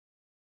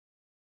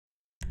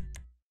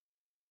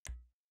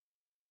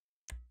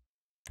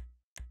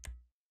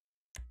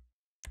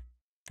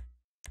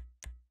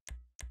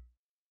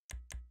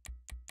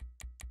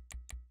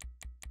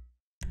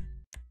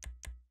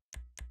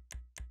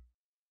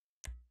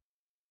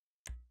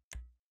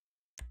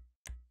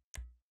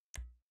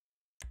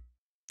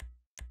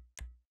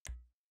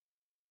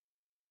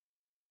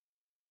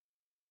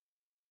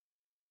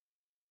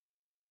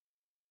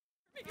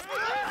Get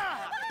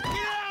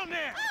down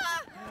there!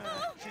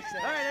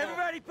 All right,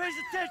 everybody pays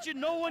attention.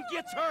 No one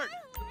gets hurt.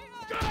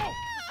 Go!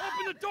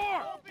 Open the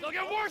door! They'll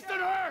get worse than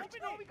hurt!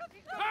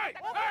 Hey!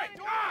 Hey!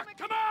 Ah!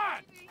 Come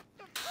on!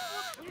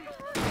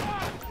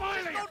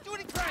 Finally! Don't do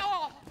anything!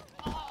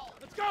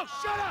 Let's go!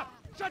 Shut up!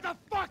 Shut the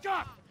fuck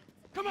up!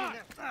 Come on!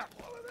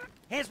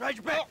 Hands behind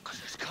your back. Oh,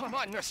 come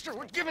on, mister.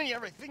 We're giving you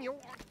everything you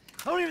want.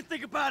 Don't even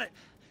think about it.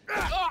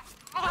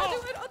 I'll do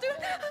it.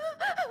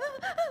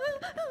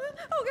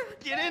 Oh, God.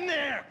 Get in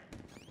there.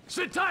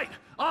 Sit tight!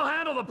 I'll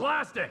handle the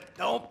plastic!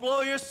 Don't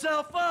blow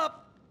yourself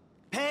up.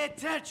 Pay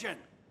attention.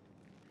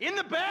 In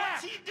the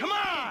back. Come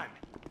on.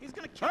 He's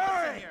gonna kill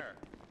us in here.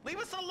 Leave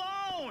us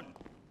alone.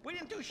 We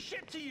didn't do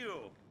shit to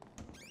you.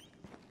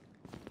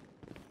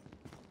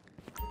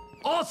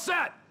 All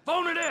set!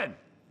 Phone it in!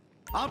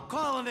 I'm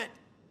calling it.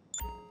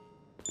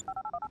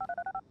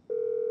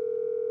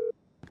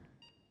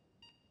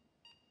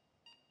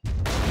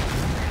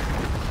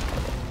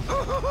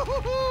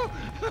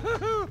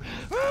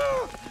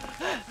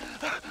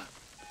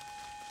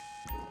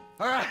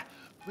 All right,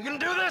 we gonna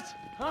do this?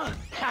 Huh?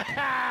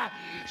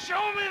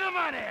 Show me the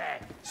money!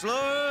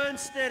 Slow and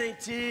steady,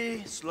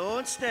 T. Slow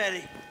and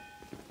steady.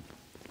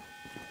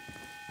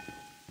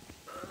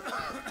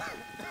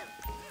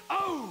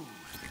 Oh!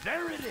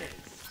 There it is!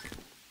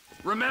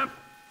 Remember...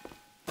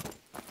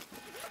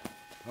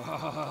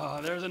 Oh,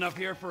 there's enough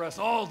here for us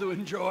all to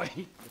enjoy.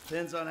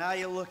 Depends on how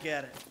you look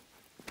at it.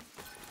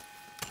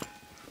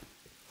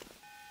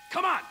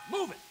 Come on,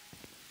 move it!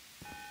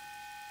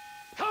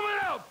 Coming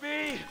out,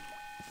 B!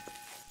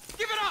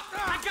 Give it up!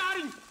 I got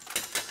him!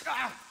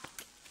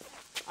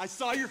 I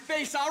saw your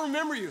face. I'll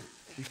remember you.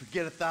 You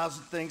forget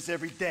 1,000 things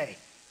every day.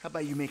 How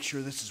about you make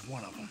sure this is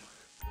one of them?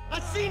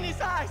 I've seen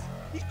his eyes.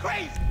 He's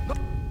crazy.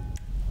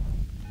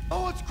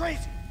 Oh, it's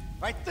crazy.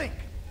 Right, think.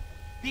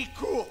 Be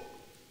cool.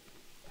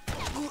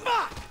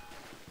 Fuck!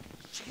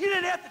 You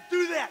didn't have to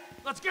do that.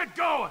 Let's get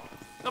going!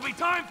 There'll be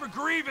time for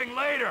grieving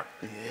later.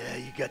 Yeah,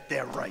 you got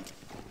that right.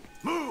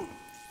 Move!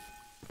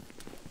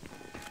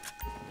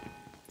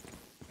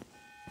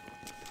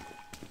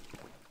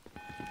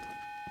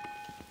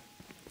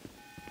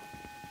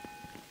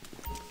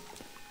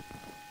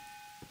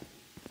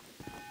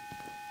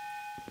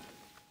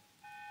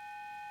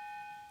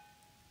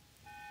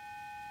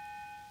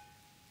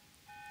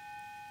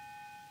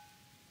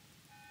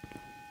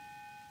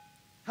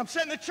 I'm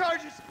setting the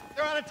charges.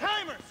 They're on a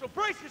timer, so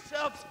brace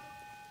yourselves.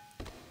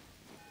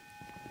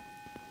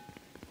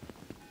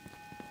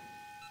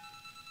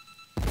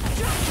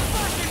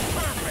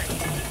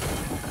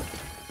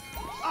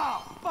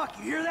 Oh, fuck,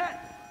 you hear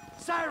that?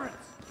 Sirens!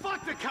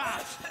 Fuck the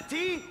cops.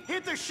 T,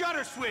 hit the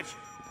shutter switch.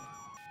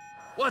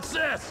 What's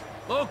this?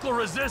 Local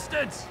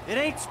resistance? It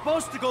ain't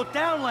supposed to go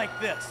down like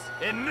this.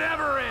 It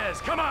never is!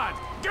 Come on,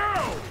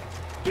 go!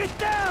 Get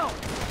down!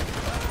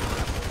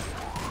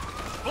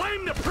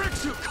 Blame the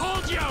pricks who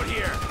called you out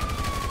here!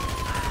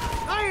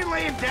 I ain't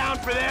laying down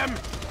for them.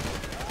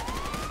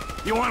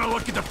 You want to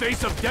look at the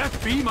face of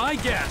death? Be my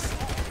guest!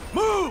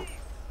 Move!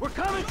 We're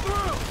coming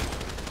through!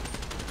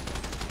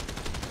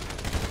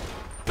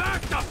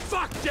 Back the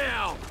fuck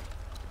down!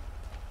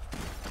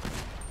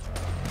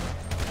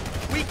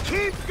 We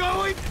keep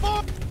going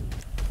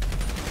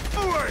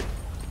forward.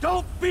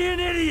 Don't be an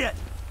idiot!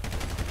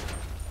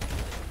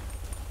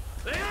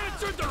 They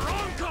answered the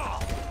wrong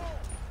call!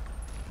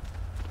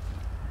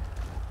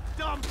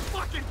 Dumb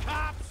fucking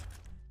cops.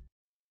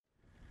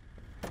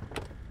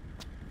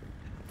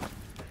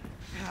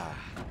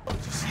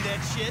 Did you see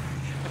that shit?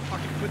 I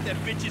fucking put that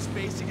bitch's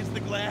face against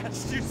the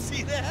glass. Did you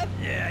see that?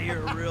 Yeah,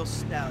 you're a real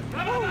stout.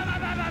 Fuck,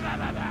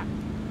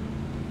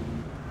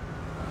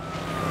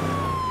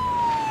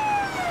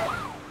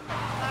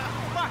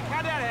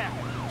 how'd that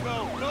happen?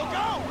 Go, go,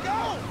 go,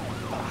 go!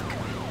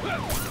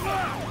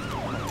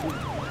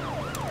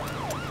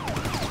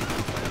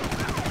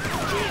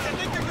 Jeez, I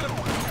think they're gonna...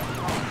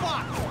 Oh,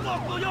 fuck!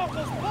 Local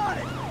yokel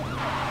spotted!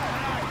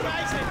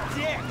 Guy's a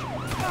dick!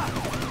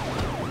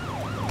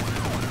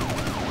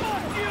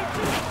 Fuck you,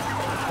 too!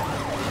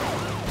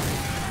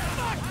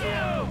 Fuck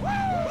you!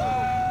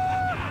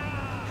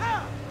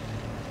 How?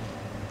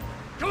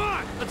 Come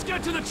on, let's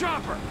get to the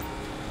chopper!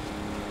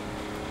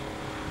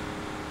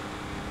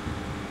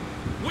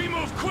 We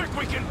move quick,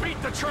 we can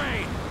beat the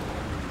train!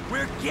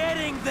 We're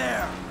getting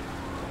there!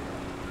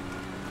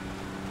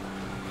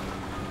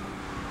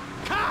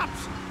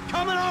 Cops!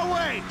 Coming our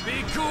way!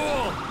 Be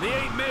cool! They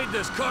ain't made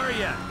this car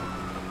yet!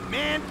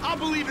 Man, I'll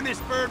believe in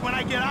this bird when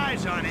I get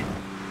eyes on it.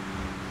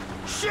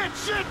 Shit,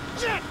 shit,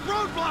 shit!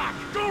 Roadblock!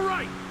 Go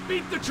right!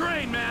 Beat the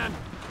train, man!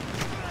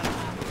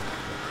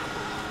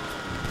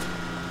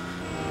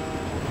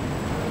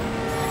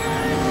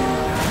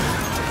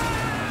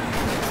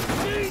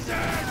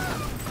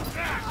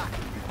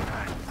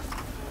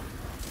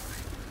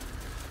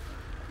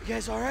 You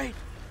guys all right?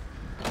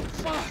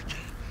 Fuck!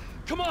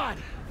 Come on!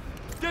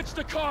 Ditch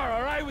the car,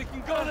 all right? We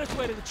can go this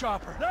way to the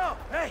chopper. No!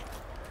 Hey!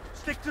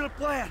 Stick to the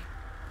plan!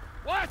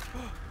 What?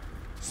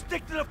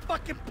 Stick to the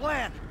fucking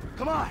plan!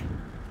 Come on!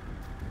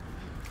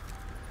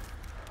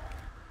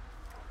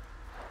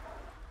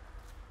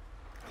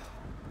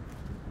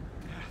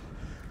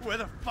 Where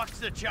the fuck's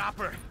the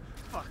chopper?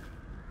 Fuck.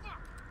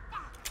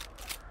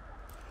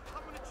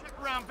 I'm gonna check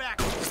around back.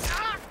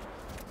 Ah!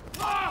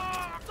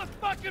 Ah! The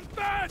fucking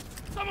bed!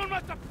 Someone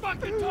must have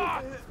fucking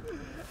talked!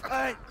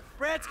 Alright,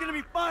 Brad's gonna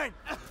be fine.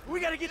 We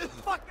gotta get the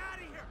fuck out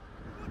of here.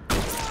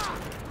 Ah!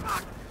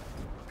 Fuck!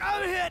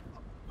 I'm hit!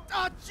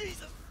 Oh,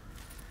 Jesus!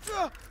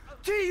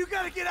 T, you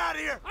gotta get out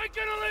of here! I ain't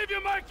gonna leave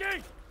you,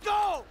 Mikey!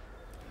 Go!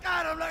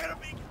 God, I'm not gonna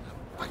make it.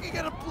 I'm fucking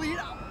gonna bleed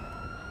out.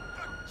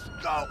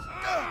 Go!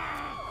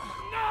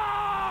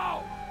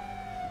 No!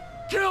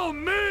 Kill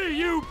me,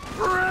 you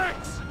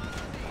pricks!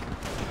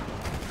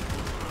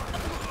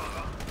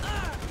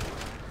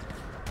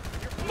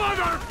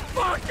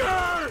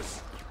 Motherfuckers!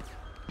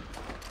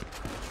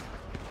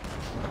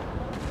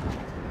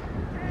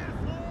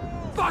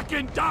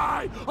 Fucking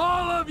die,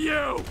 all of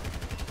you!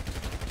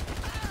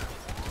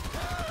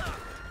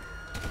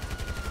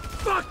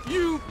 Fuck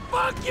you!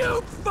 Fuck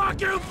you!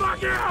 Fuck you!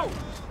 Fuck you!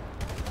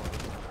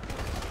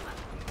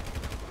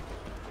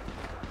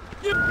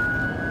 You...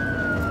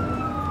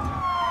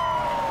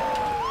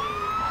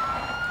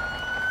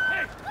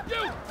 Hey!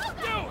 You!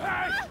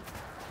 Hey!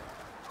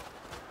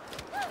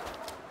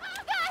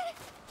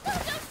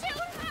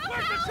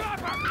 Where's the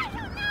chopper? I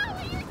don't know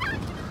what you're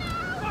talking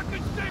about!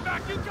 Fucking stay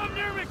back! You come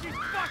near me, she's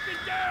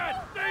fucking dead!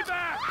 Stay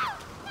back!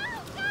 No,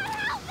 God,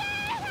 help me!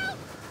 Help!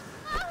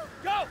 Oh.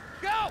 Go!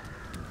 Go!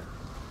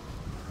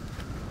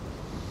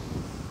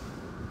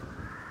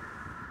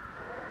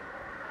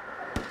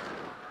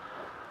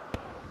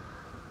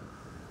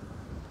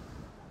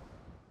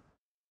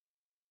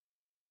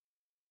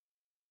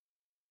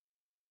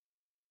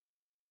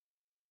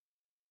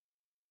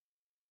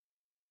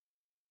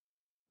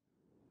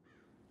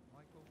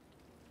 Michael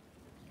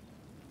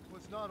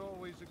was not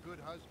always a good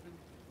husband,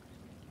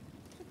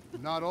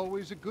 not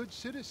always a good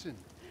citizen.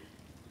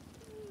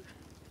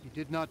 He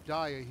did not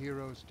die a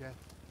hero's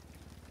death,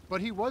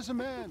 but he was a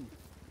man.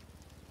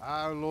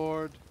 Our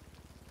Lord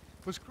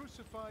was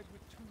crucified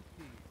with 2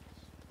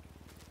 thieves,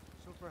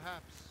 so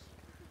perhaps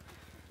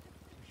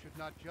we should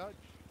not judge.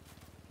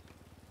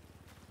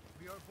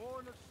 We are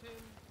born of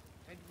sin,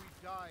 and we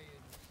die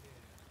in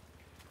sin.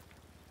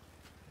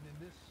 And in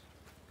this,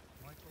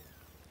 Michael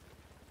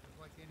is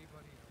like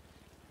anybody else.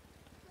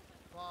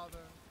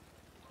 Father,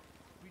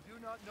 we do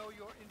not know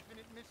your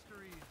infinite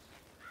mysteries,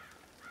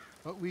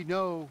 but we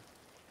know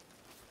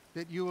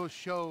that you will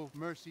show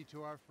mercy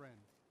to our friend.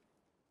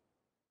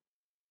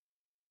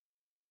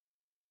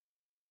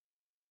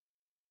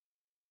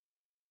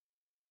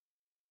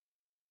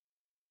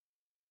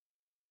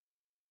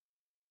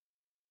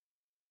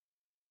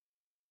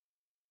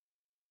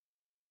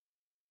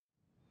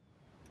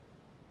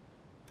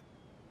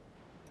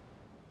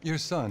 Your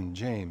son,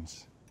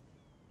 James.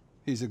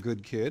 He's a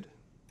good kid.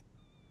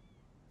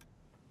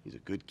 He's a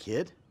good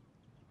kid?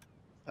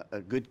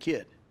 A good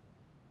kid?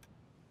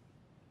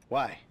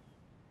 Why?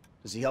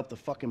 Does he help the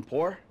fucking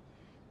poor?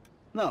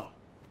 No.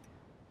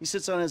 He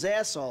sits on his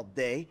ass all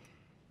day,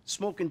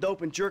 smoking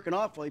dope and jerking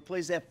off while he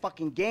plays that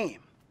fucking game.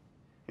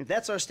 If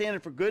that's our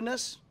standard for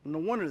goodness, no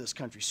wonder this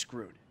country's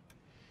screwed.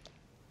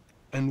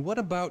 And what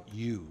about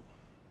you?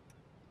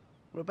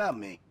 What about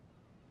me?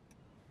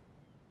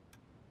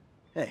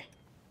 Hey.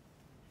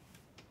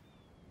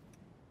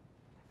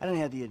 I don't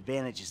have the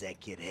advantages that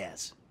kid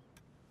has.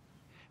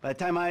 By the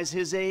time I was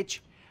his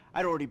age,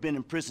 I'd already been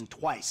in prison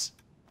twice.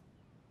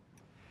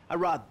 I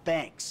robbed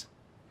banks.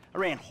 I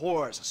ran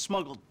whores. I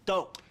smuggled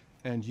dope.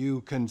 And you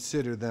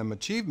consider them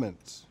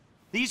achievements?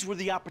 These were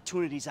the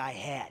opportunities I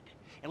had.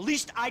 At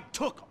least I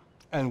took them.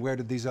 And where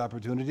did these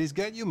opportunities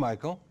get you,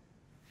 Michael?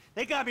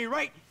 They got me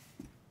right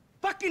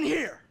fucking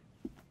here.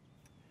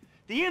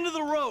 The end of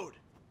the road.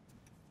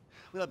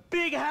 With a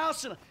big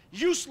house and a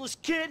useless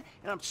kid,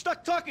 and I'm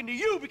stuck talking to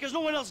you because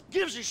no one else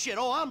gives a shit.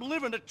 Oh, I'm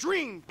living a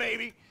dream,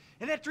 baby.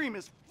 And that dream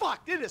is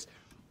fucked. It is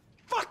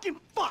fucking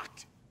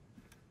fucked.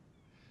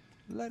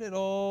 Let it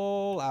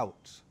all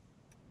out.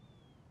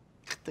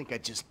 I think I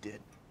just did.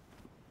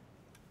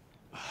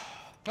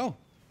 Oh.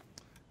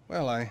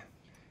 Well, I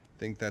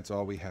think that's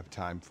all we have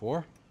time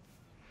for.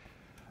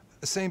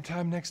 Same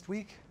time next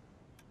week?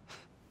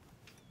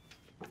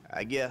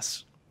 I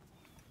guess.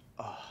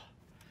 Oh.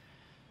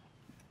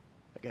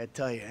 I gotta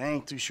tell you, I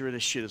ain't too sure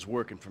this shit is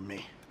working for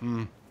me.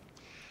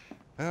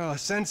 Well, a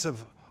sense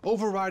of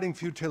overriding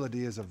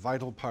futility is a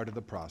vital part of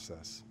the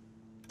process.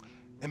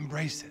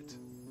 Embrace it.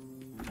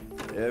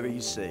 Whatever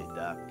you say,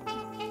 Doc.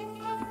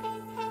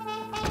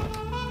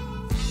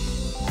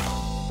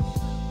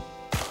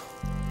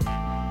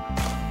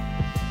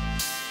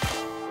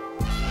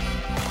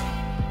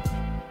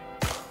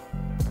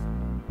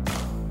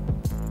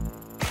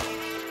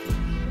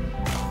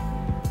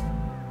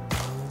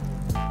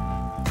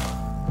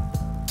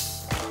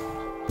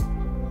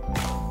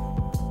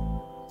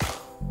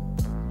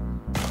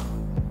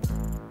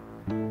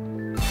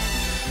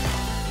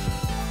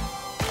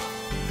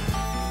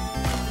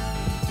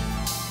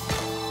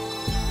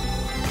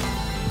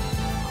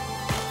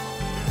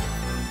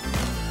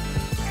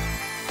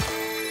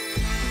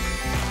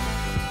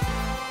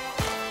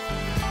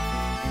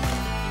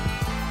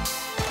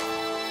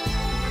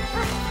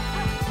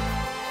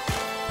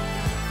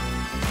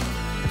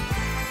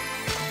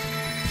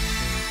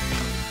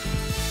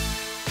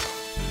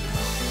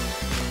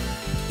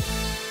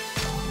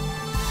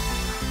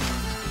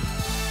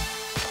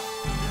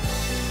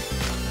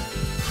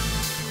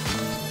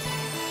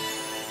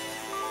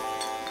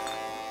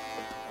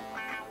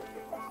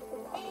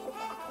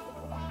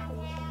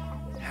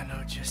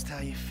 just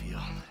how you feel.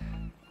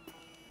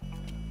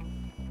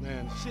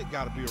 Man, shit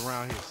gotta be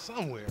around here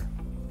somewhere.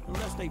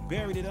 Unless they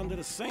buried it under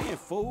the sand,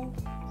 fool.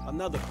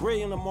 Another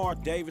brilliant Lamar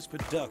Davis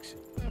production.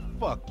 Man,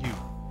 fuck you.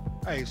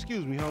 Hey,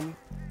 excuse me, homie.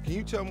 Can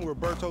you tell me where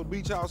Berto's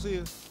beach house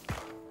is?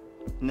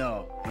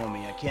 No,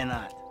 homie, I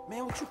cannot.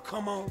 Man, would you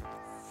come on?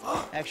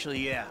 Fuck.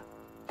 Actually, yeah.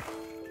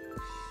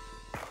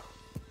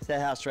 It's that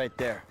house right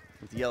there,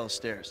 with the yellow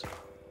stairs.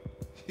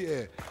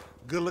 Yeah,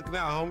 good looking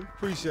out, homie.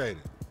 Appreciate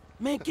it.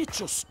 Man, get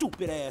your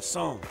stupid ass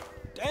on.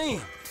 Damn,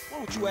 why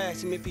don't you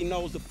ask him if he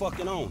knows the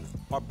fucking owner?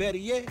 Or better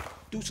yet,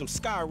 do some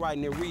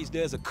skywriting that reads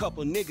there's a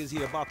couple niggas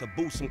here about to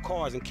boost some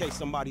cars in case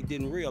somebody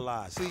didn't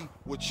realize. See,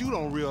 what you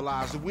don't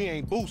realize is we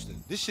ain't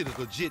boosting. This shit is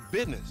legit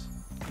business.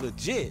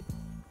 Legit?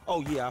 Oh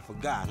yeah, I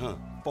forgot, huh?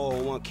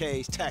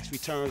 401ks, tax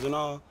returns and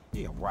all?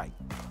 Yeah, right.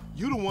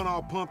 You the one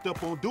all pumped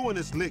up on doing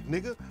this lick,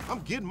 nigga.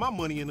 I'm getting my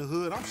money in the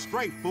hood. I'm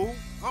straight, fool.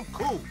 I'm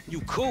cool.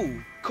 You cool?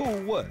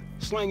 Cool what?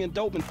 Slinging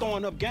dope and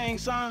throwing up gang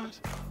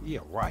signs? Yeah,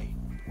 right.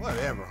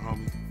 Whatever,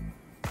 homie.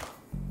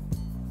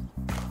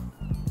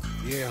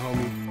 Yeah,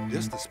 homie,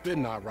 this the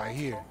spin knot right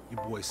here.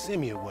 Your boy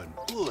Simeon wasn't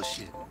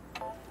bullshitting.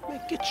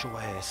 Man, get your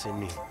ass in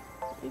there.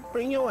 Hey,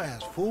 bring your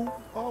ass, fool.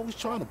 Always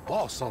trying to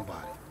boss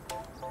somebody.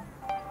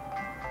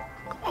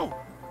 Come on.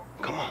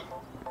 Come on.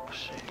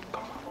 Shit,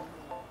 come on.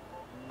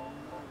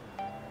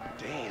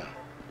 Damn,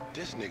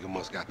 this nigga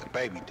must got the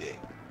baby dick.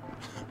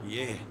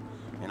 Yeah,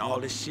 and all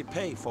this shit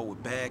paid for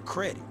with bad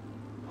credit.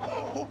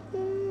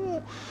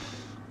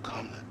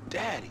 Come to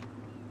daddy.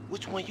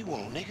 Which one you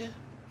want, nigga?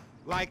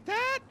 Like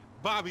that?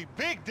 Bobby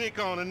big dick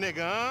on a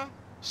nigga, huh?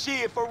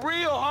 Shit, for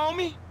real,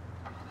 homie.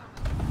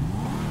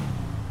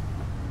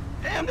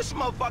 Damn, this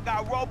motherfucker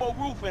got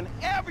robo-roof and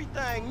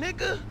everything,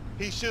 nigga.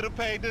 He should have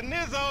paid the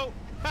nizzo.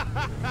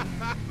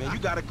 Man, you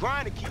gotta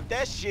grind to keep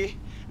that shit.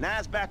 Now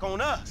it's back on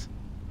us.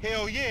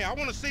 Hell yeah, I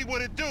wanna see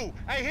what it do.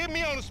 Hey, hit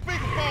me on the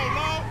speakerphone,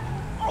 Lord.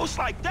 Oh, it's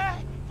like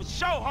that? For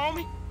sure,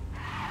 homie.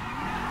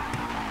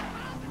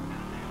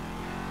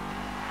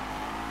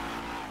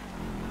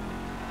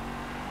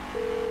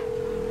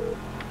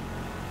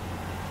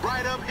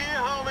 Right up here,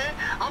 homie.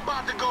 I'm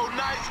about to go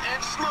nice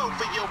and slow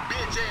for your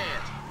bitch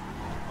ass.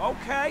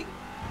 Okay.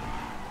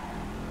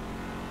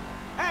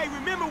 Hey,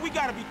 remember we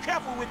gotta be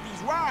careful with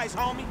these rides,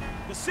 homie.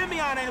 The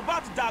Simeon ain't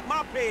about to dock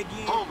my pay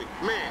again. Homie,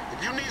 man,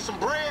 if you need some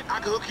bread, I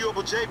can hook you up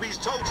with JB's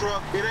tow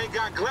truck. It ain't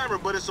got glamour,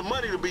 but it's some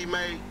money to be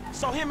made.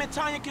 So him and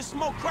Tanya can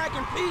smoke crack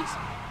in peace?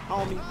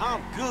 Homie,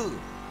 I'm good.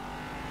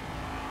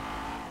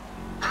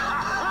 Ha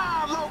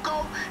ha,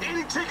 loco!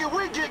 Any ticket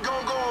we get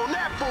gonna go on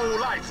that fool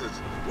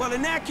license. Well,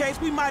 in that case,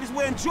 we might as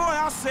well enjoy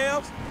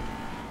ourselves.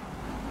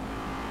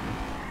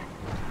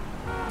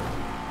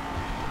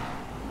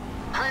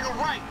 Hang her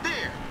right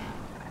there.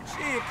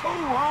 Shit, cool,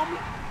 homie.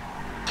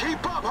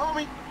 Keep up,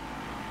 homie.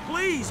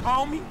 Please,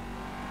 homie.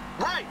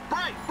 Right.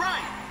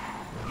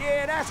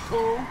 Yeah, that's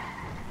cool.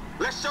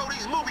 Let's show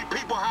these movie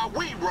people how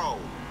we roll.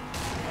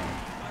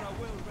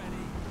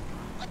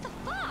 What the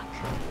fuck?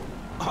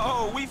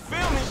 Oh, we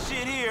filming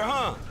shit here,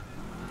 huh?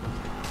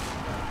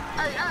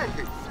 Hey,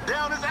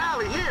 down this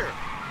alley here.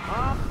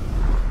 Huh?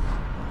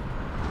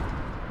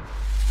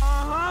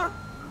 Uh-huh.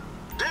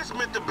 That's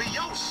meant to be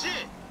your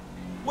shit.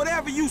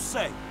 Whatever you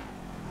say.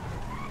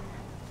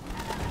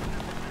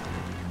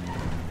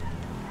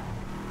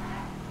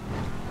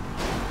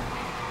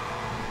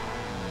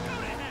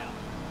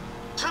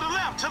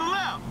 To the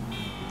left.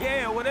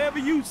 Yeah, whatever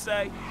you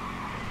say.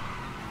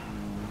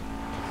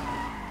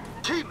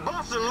 Keep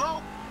busting,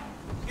 low.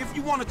 If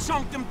you want to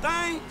chunk them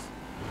things.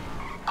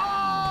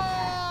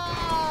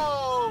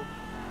 Oh!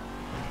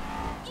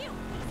 You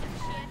piece of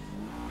shit.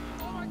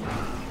 Oh my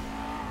God.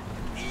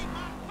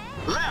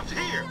 Left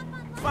here.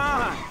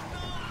 Fine.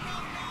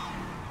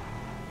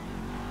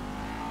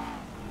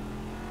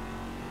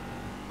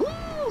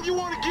 Woo! You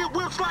want to get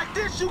whips like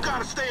this, you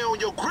gotta stay on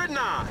your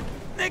gridiron.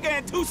 Nigga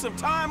and do some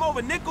time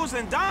over nickels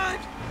and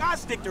dimes? I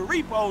stick to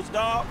repos,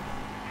 dog.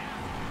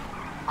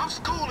 I'm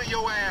schooling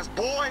your ass,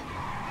 boy.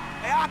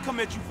 Hey, I'll come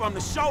at you from the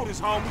shoulders,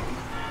 homie.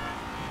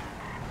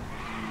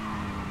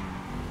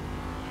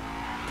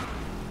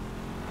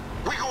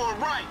 We going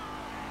right.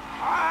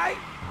 All right.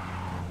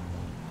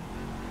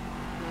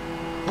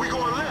 We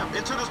going left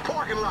into this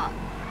parking lot.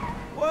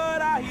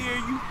 What? I hear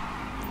you.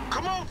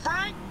 Come on,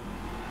 Frank.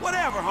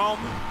 Whatever,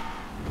 homie.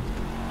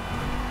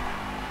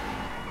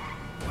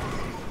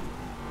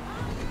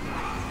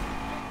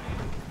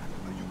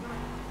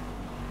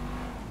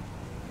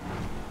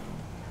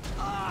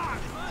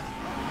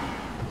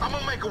 I'm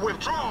gonna make a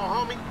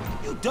withdrawal, homie.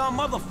 You dumb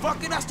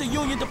motherfucker, that's the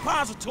Union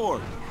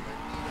Depository.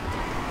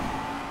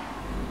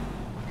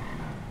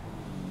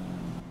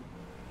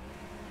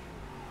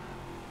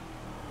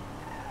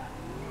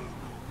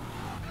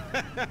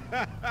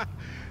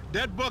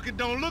 That bucket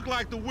don't look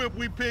like the whip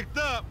we picked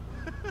up.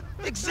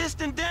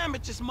 Existing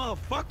damages,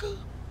 motherfucker.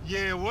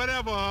 Yeah,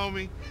 whatever,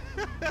 homie.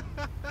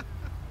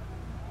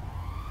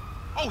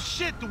 Oh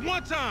shit, the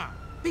one time.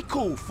 Be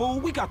cool,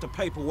 fool. We got the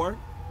paperwork.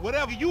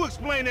 Whatever, you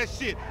explain that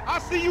shit. I'll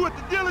see you at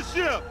the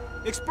dealership.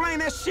 Explain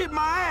that shit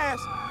my ass.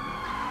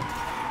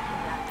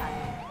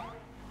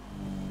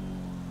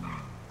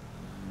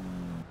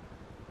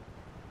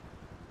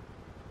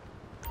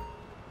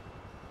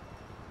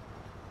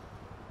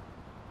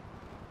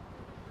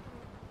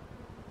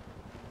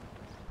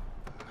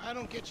 I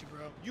don't get you,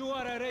 bro. You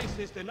are a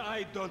racist and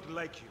I don't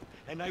like you.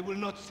 And I will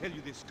not sell you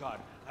this car.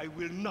 I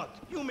will not.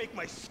 You make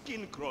my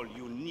skin crawl,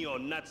 you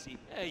neo-Nazi.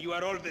 Hey, you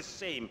are all the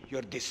same.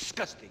 You're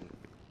disgusting.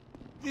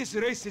 This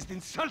racist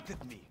insulted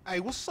me.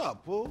 Hey, what's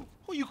up, fool?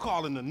 Who you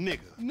calling a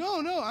nigga?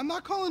 No, I'm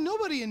not calling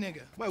nobody a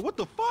nigga. Wait, what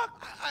the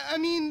fuck? I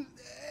mean,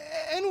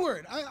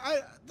 N-word.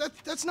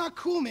 That's not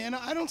cool, man.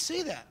 I don't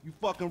say that. You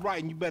fucking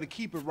right, and you better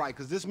keep it right,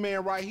 because this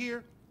man right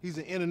here, he's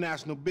an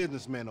international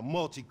businessman, a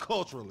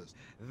multiculturalist.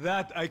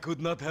 That I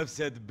could not have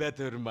said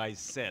better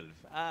myself.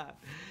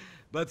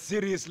 But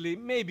seriously,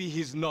 maybe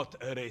he's not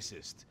a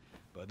racist.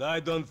 But I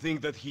don't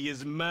think that he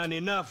is man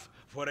enough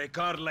for a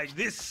car like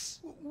this.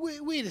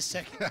 Wait a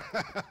second.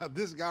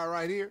 This guy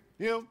right here,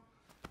 him,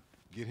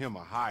 get him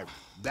a hybrid.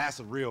 That's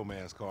a real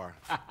man's car.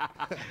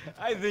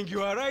 I think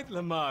you are right,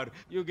 Lamar.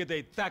 You get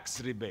a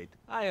tax rebate.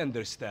 I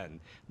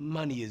understand.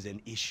 Money is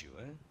an issue,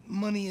 eh?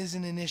 Money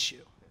isn't an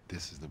issue.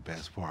 This is the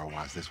best part.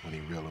 Watch this when he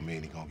reel him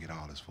in. He gonna get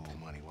all his full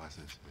money. Watch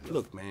this.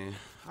 Look, man,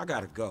 I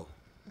gotta go.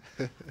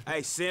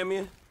 Hey,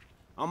 Simeon,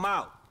 I'm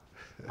out.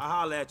 I'll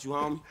holler at you,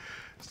 homie.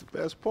 It's the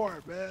best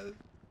part, man.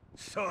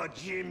 So,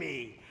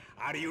 Jimmy,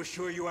 are you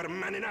sure you are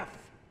man enough?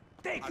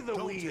 Take the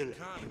wheel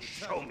and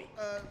show me.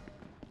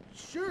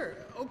 Sure,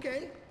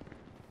 okay.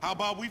 How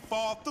about we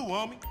fall through,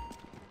 homie?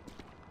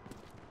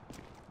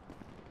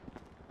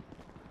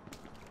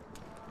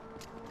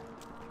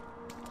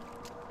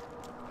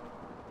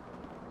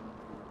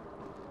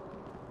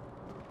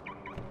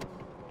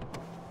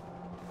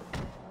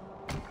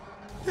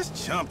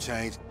 This chump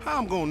change. How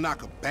I'm gonna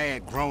knock a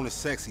bad, grown and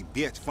sexy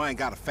bitch if I ain't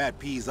got a fat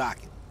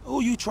peas-ocking?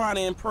 Who you trying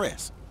to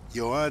impress?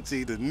 Your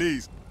auntie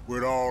Denise,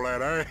 with all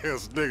that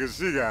ass, nigga,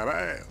 she got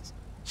ass.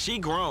 She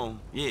grown,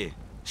 yeah.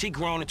 She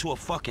grown into a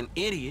fucking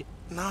idiot.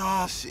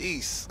 Nah,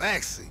 she's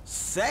sexy.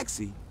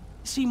 Sexy?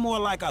 She more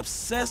like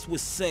obsessed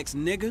with sex,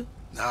 nigga.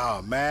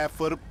 Nah, mad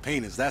for the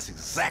penis. That's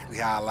exactly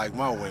how I like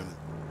my women.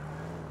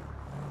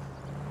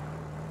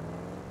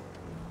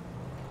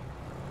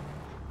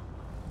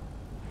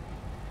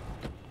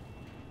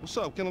 What's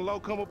up? Can a low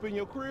come up in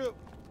your crib?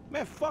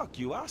 Man, fuck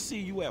you. I'll see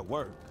you at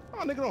work.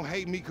 Oh, nigga, don't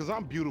hate me because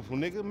I'm beautiful,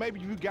 nigga. Maybe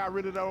if you got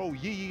rid of that old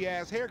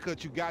yee-yee-ass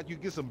haircut you got, you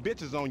get some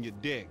bitches on your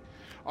dick.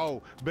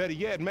 Oh, better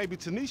yet, maybe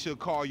Tanisha will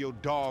call your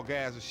dog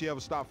ass if she ever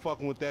stop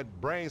fucking with that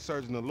brain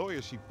surgeon and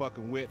lawyer she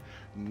fucking with,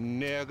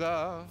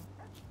 nigga.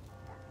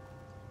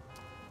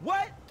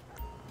 What?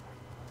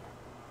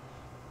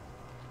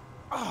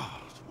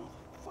 Oh,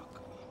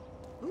 fuck.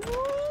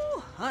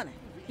 Ooh, honey.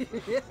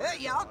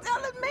 Y'all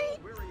telling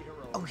me?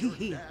 Oh,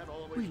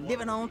 we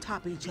living on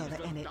top of each other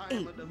and it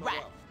ain't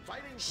right.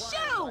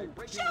 Shoo!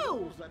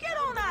 Shoo! Get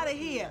on out of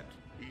here!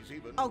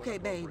 Okay,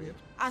 baby.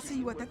 I see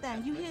you at the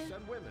thing. You hear?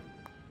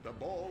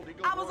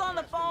 I was on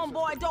the phone,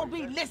 boy. Don't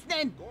be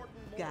listening.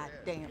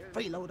 Goddamn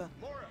freeloader.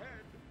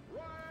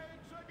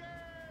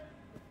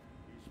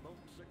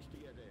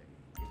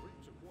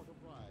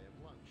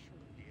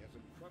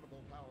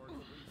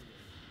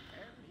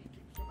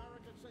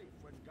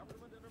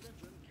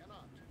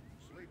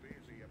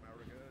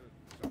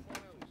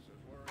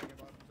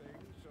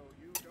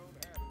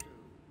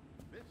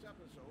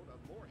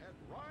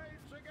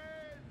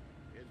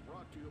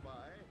 To you by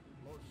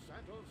Los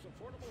Santos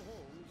Affordable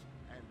Homes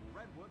and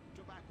Redwood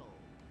Tobacco.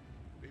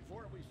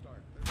 Before we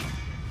start,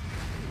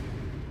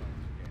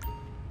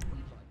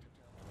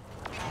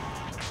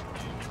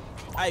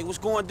 Hey, what's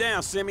going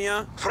down,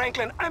 Simeon?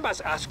 Franklin, I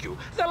must ask you,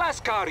 the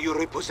last car you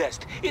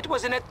repossessed, it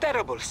was in a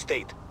terrible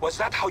state. Was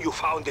that how you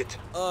found it?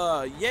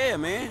 Yeah,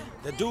 man.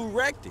 The dude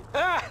wrecked it.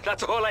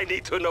 That's all I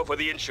need to know for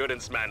the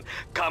insurance man.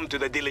 Come to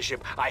the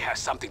dealership. I have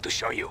something to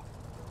show you.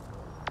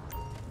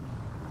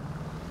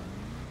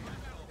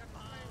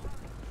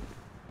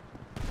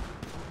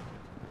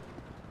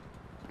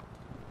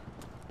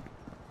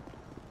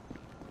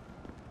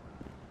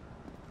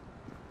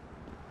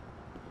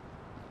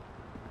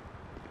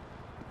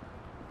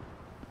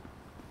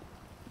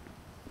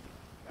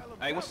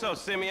 Hey, what's up,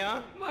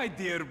 Simeon? My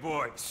dear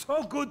boy,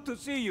 so good to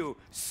see you.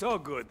 So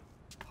good.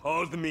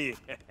 Hold me.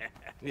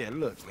 Yeah,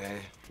 look, man.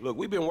 Look,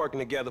 we've been working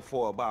together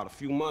for about a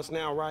few months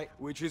now, right?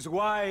 Which is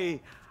why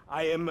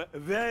I am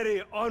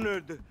very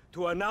honored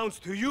to announce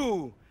to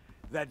you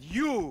that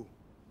you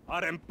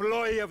are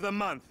Employee of the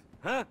Month,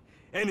 huh?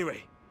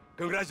 Anyway,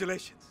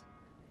 congratulations.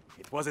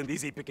 It wasn't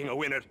easy picking a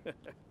winner.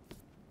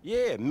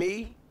 Yeah,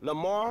 me,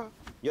 Lamar,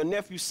 your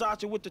nephew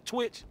Sacha with the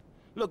Twitch.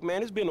 Look,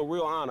 man, it's been a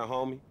real honor,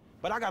 homie.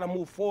 But I gotta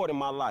move forward in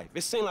my life.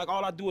 It seems like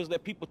all I do is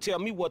let people tell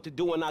me what to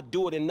do and I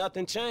do it and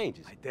nothing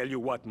changes. I tell you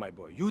what, my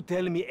boy, you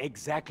tell me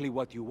exactly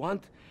what you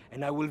want,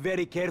 and I will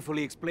very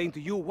carefully explain to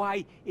you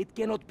why it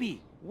cannot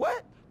be.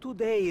 What?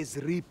 Today is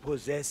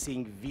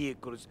repossessing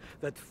vehicles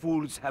that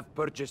fools have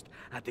purchased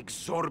at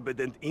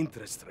exorbitant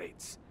interest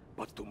rates.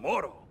 But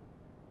tomorrow,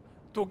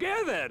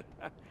 together,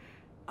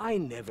 I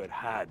never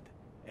had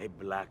a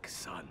black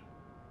son.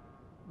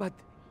 But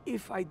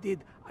if I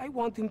did, I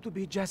want him to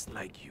be just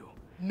like you.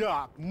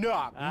 Knock,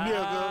 knock,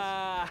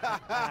 niggas.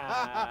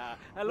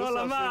 Hello, What's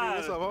Lamar.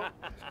 What's up, homie?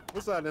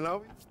 What's up, then,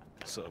 homie?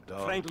 What's up,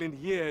 dog? Franklin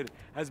here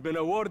has been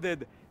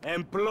awarded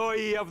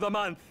Employee of the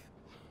Month.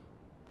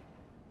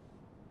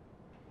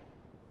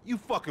 You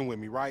fucking with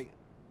me, right?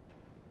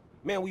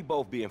 Man, we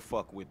both being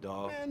fucked with,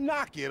 dawg. Man,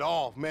 knock it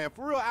off, man.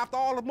 For real, after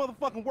all the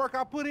motherfucking work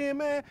I put in,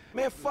 man.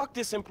 Man, fuck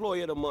this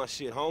employee of the month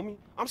shit, homie.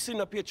 I'm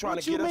sitting up here trying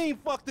to get us... What you mean,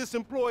 fuck this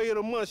employee of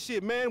the month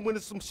shit, man? When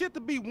there's some shit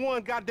to be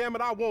won, goddammit,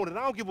 I want it.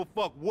 I don't give a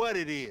fuck what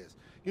it is.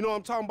 You know what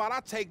I'm talking about?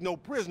 I take no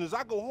prisoners.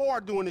 I go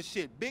hard doing this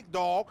shit. Big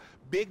dog,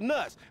 big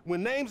nuts.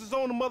 When names is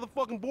on the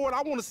motherfucking board,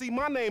 I want to see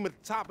my name at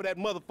the top of that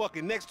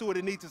motherfucking. Next to it,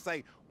 it needs to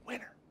say,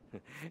 winner.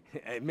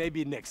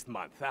 Maybe next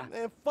month, huh?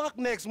 Man, fuck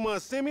next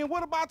month, Simeon.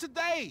 What about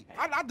today?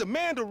 I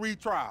demand a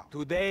retrial.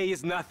 Today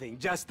is nothing,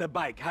 just a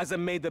bike.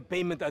 Hasn't made the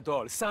payment at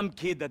all. Some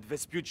kid at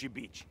Vespucci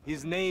Beach.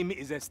 His name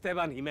is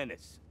Esteban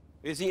Jimenez.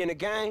 Is he in a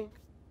gang?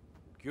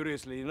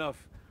 Curiously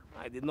enough,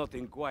 I did not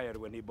inquire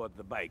when he bought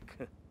the bike.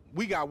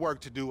 We got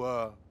work to do,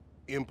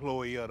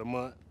 employee of the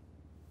month.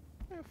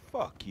 Man,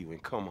 fuck you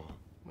and come on.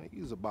 Man,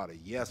 you's about a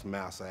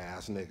yes-mouse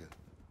ass nigga.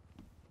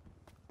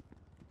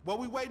 What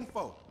we waiting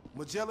for?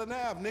 Magellan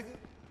Ave, nigga.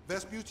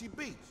 Vespucci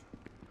Beach.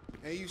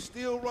 And you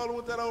still rolling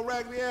with that old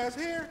raggedy ass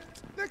hair?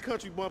 That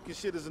country bumpkin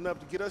shit is enough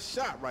to get us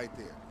shot right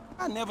there.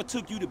 I never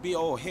took you to be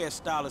old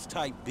hairstylist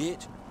type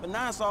bitch, but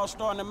now it's all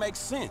starting to make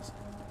sense.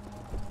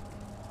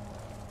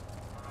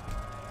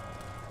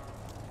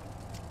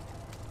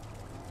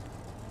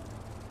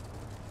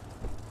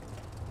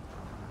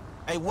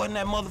 Hey, wasn't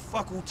that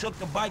motherfucker who took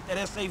the bike that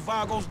S.A.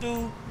 Vagos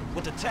dude?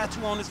 With the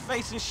tattoo on his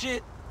face and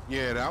shit?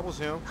 Yeah, that was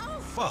him. Oh,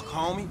 fuck,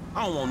 homie.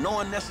 I don't want no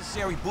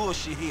unnecessary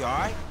bullshit here, all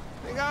right?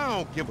 Nigga, I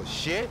don't give a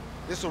shit.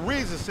 It's a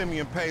reason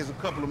Simeon pays a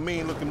couple of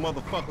mean-looking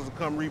motherfuckers to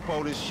come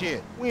repo this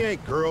shit. We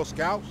ain't Girl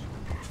Scouts.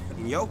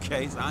 In your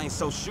case, I ain't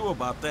so sure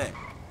about that.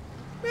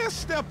 Man,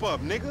 step up,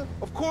 nigga.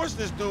 Of course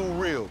this dude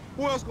real.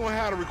 Who else gonna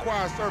have the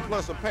required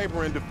surplus of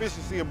paper and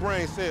deficiency of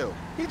brain cells?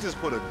 He just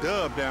put a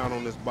dub down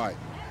on this bike.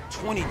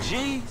 20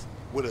 G's?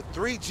 With a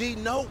 3G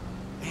note?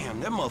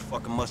 Damn, that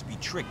motherfucker must be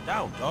tricked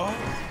out, dawg.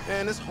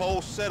 Man, this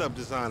whole setup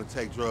designed to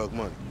take drug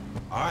money.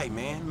 All right,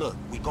 man, look,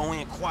 we go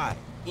in quiet.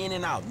 In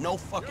and out, no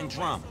fucking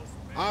drama.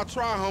 I'll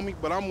try, homie,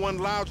 but I'm one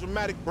loud,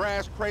 dramatic,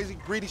 brass, crazy,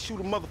 greedy, shoot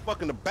a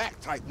motherfucker in the back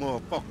type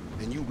motherfucker.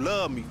 And you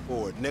love me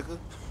for it, nigga.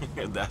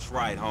 That's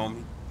right,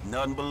 homie.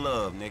 Nothing but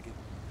love, nigga.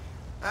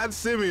 That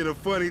Simeon a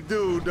funny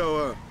dude,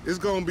 though. It's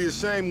gonna be a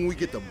shame when we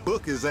get to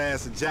book his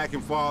ass and jack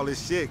him for all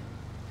this shit.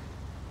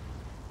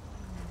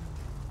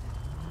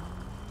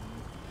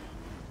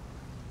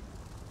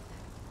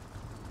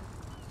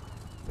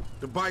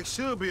 The bike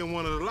should be in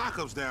one of the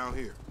lockups down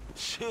here.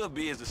 Should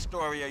be is the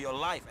story of your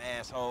life,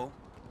 asshole.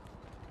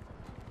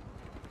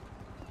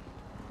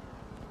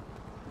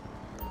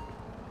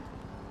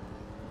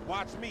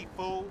 Watch me,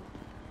 fool.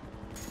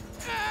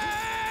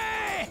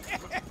 Hey!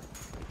 I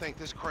think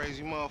this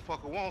crazy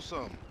motherfucker wants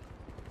something.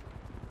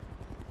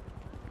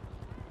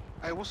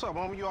 Hey, what's up,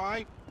 homie? You all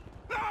right?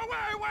 No,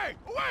 away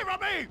from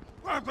me!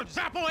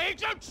 Zappo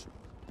agents!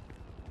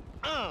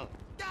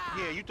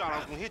 Yeah, you thought I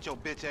was gonna hit your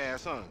bitch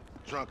ass, huh?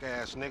 Drunk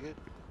ass nigga.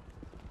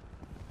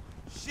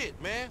 Shit,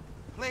 man.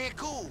 Play it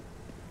cool.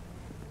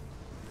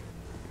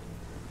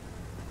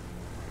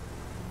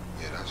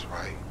 Yeah, that's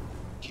right.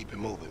 Keep it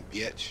moving,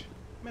 bitch.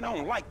 Man, I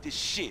don't like this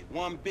shit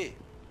one bit.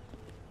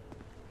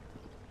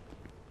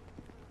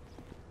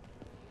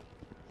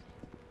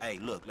 Hey,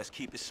 look, let's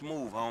keep it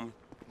smooth, homie.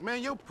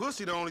 Man, your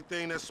pussy the only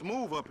thing that's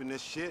smooth up in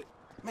this shit.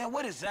 Man,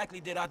 what exactly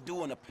did I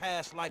do in a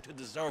past life to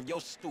deserve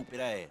your stupid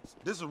ass?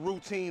 This is a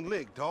routine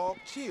lick, dog.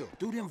 Chill.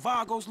 Do them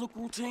Vagos look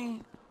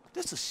routine?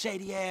 This a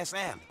shady-ass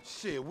alley.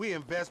 Shit, we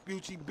in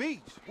Vespucci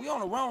Beach. We on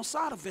the wrong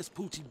side of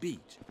Vespucci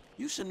Beach.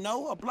 You should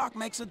know a block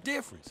makes a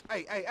difference.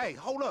 Hey,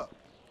 hold up.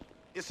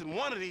 It's in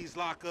one of these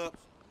lockups.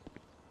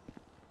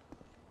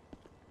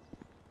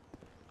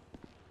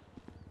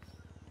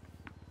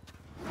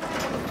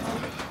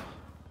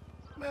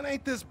 Man,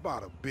 ain't this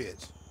about a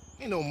bitch?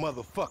 Ain't no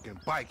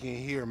motherfucking bike in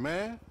here,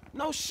 man.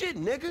 No shit,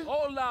 nigga.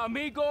 Hola,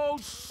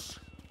 amigos.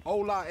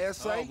 Hola,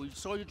 S.A. Oh, we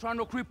saw you trying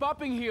to creep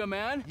up in here,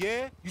 man.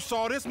 Yeah? You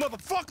saw this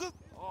motherfucker?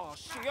 Oh,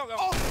 shit.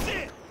 Oh,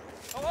 shit!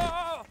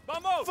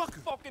 Vamos!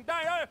 Fucking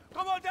down.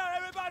 Come on down,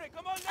 everybody.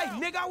 Come on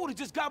down. Hey, nigga, I would've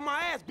just got my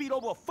ass beat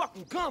over a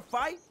fucking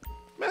gunfight.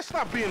 Man,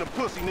 stop being a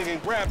pussy, nigga,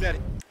 and grab that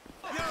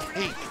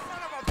heat.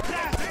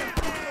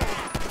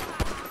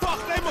 Fuck,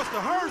 they must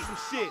have heard some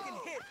shit.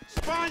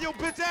 Find your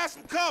bitch ass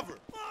some cover.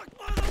 Fuck,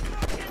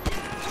 motherfucking yeah!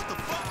 What the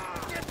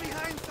fuck? Get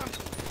behind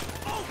something.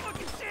 Oh,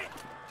 fucking shit!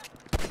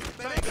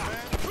 Thanks,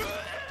 man.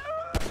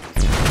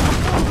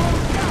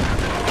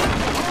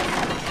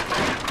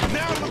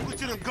 Now look what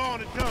you done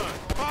gone and done.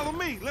 Follow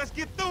me, let's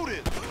get through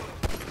this.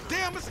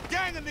 Damn, it's a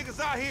gang of niggas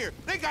out here.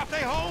 They got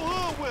their whole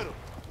hood with them.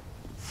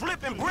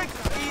 Flipping bricks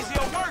is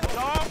easier work,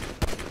 dawg.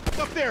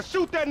 Up there,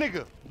 shoot that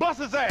nigga.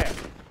 Bust his ass.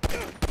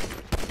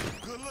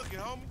 Good looking,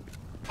 homie.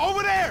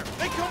 Over there!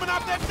 They coming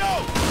out that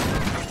door!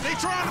 They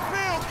trying to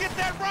build, get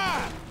that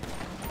ride!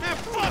 Man,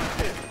 fuck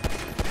this!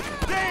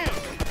 Damn!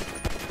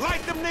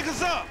 Light them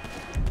niggas up!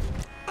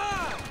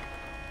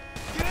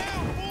 Get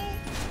out, fool!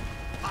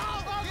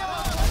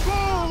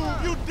 Boom!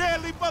 You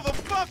deadly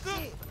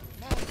motherfucker!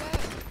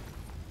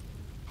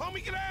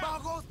 Homie, get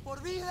out! Vagos por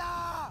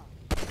vida!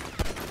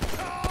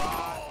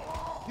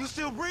 You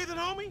still breathing,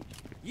 homie?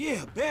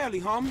 Yeah, barely,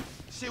 homie.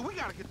 Shit, we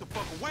gotta get the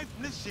fuck away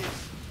from this shit.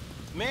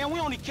 Man, we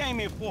only came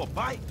here for a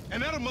bite.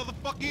 And that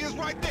motherfucker is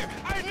right there.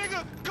 Hey,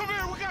 nigga, come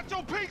here, we got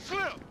your pink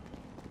slip.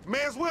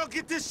 May as well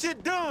get this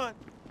shit done.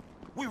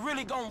 We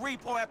really gonna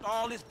repo after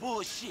all this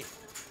bullshit.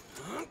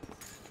 Huh?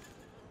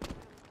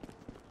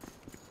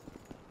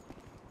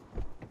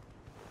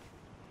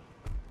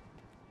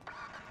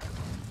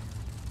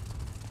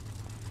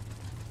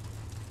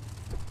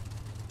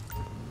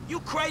 You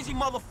crazy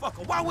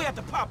motherfucker. Why we have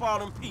to pop all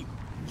them people?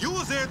 You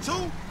was there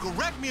too.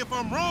 Correct me if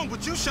I'm wrong,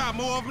 but you shot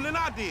more of them than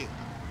I did.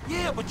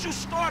 Yeah, but you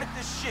started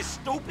this shit,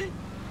 stupid.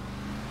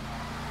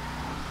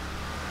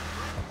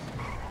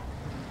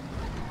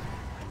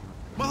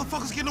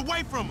 Motherfuckers getting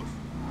away from us.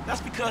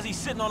 That's because he's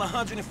sitting on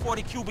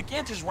 140 cubic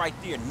inches right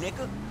there,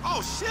 nigga.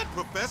 Oh shit,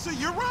 Professor,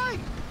 you're right.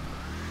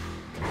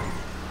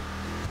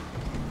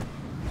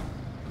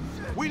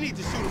 We need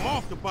to shoot him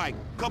off the bike.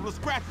 A couple of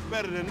scratches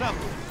better than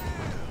nothing.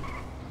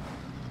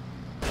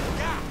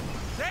 God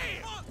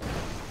damn!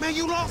 Man,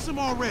 you lost him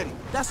already.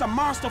 That's a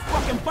monster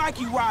fucking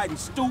bike you riding,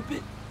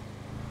 stupid.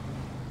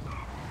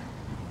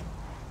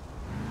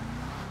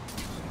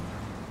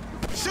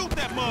 Shoot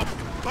that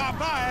motherfucker.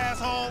 Bye-bye,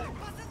 asshole.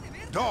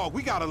 Dog,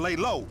 we gotta lay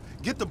low.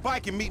 Get the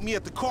bike and meet me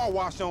at the car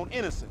wash on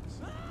Innocence.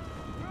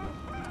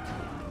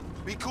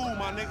 Be cool,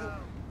 my nigga.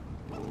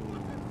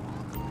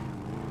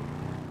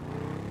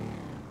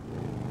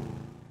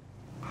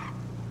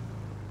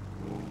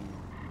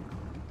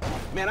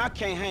 Man, I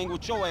can't hang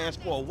with your ass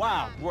for a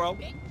while, bro.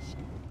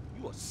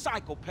 You a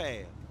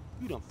psychopath.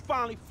 You done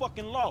finally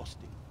fucking lost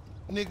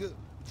it. Nigga,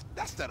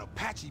 that's that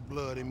Apache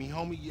blood in me,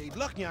 homie. You ain't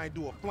lucky I ain't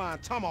do a flying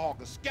tomahawk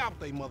and scalp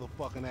they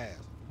motherfucking ass.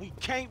 We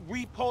can't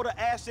repo the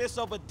assets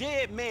of a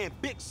dead man,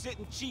 big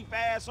sitting chief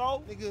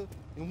asshole. Nigga,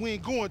 and we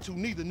ain't going to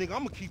neither, nigga.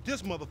 I'ma keep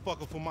this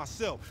motherfucker for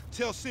myself.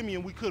 Tell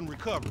Simeon we couldn't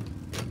recover.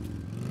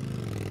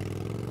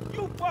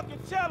 You fucking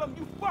tell him,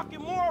 you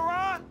fucking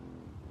moron!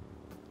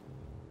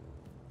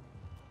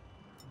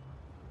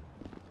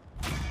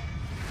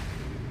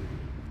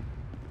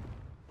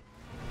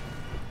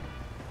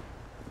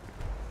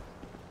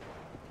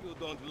 You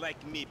don't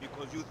like me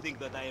because you think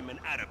that I am an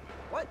Arab.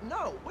 What?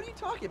 No. What are you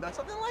talking about?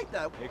 Something like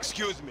that.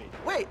 Excuse me.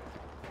 Wait.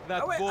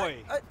 That wait, boy.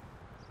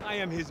 I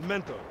am his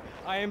mentor.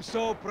 I am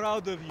so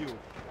proud of you.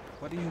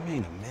 What do you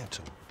mean, a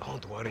mentor?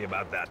 Don't worry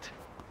about that.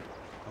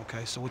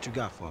 Okay, so what you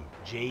got for me?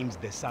 James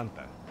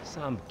DeSanta.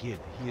 Some kid.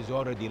 He is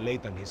already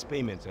late on his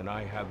payments, and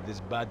I have this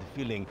bad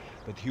feeling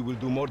that he will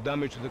do more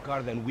damage to the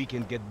car than we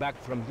can get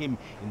back from him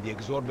in the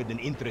exorbitant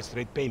interest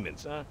rate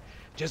payments, huh?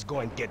 Just go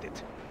and get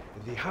it.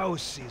 The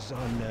house is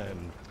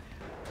on,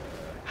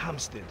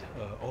 Hampstead,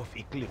 off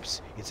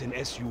Eclipse. It's an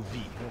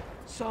SUV.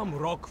 Some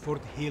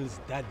Rockford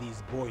Hills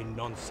daddy's boy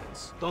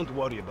nonsense. Don't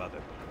worry about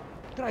it.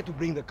 Try to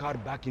bring the car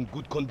back in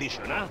good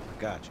condition, huh?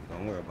 Got you.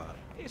 Don't worry about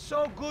it. It's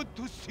so good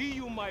to see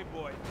you, my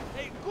boy.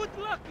 Hey, good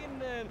luck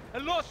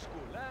in law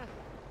school, huh?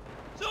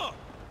 So,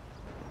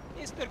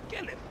 Mr.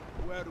 Kenneth,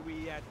 were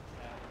we at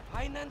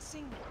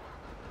financing?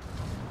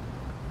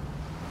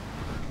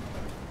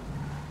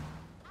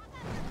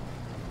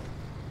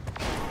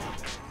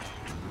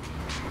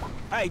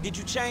 Hey, did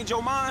you change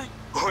your mind?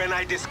 When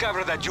I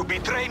discover that you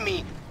betray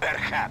me,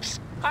 perhaps.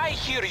 I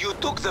hear you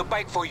took the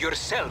bike for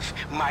yourself,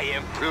 my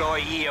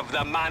employee of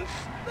the month.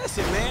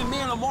 Listen, man, me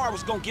and Lamar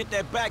was gonna get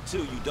that back to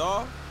you,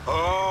 dawg.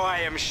 Oh, I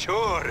am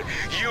sure.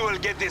 You will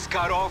get this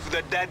car off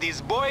the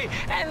daddy's boy,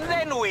 and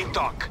then we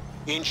talk.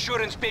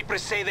 Insurance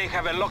papers say they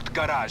have a locked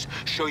garage,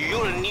 so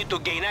you'll need to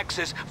gain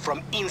access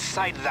from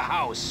inside the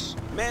house.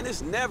 Man,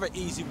 it's never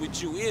easy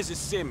with you, is it,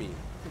 Simeon?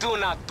 Do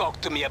not talk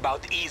to me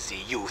about easy,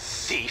 you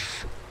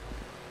thief.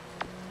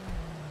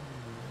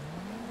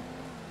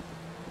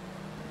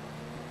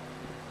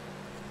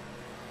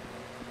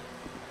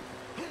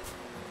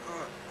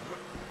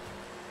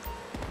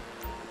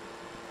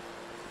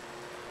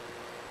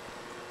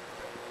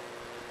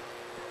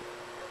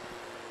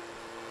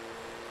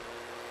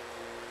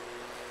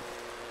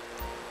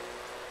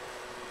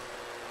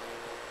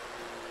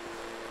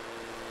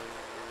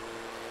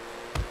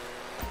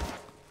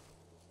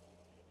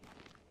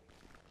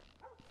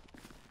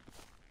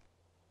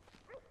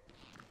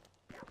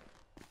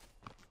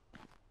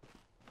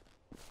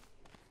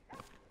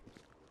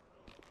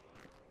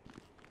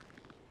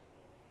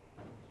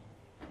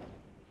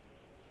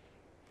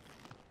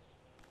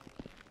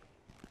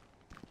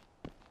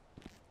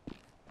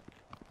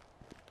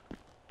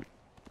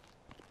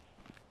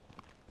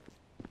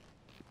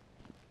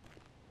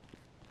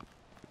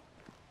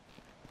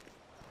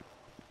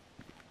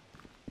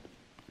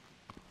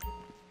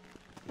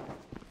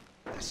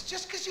 It's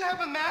just because you have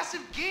a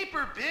massive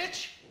gaper,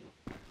 bitch.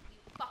 You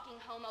fucking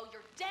homo,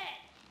 you're dead.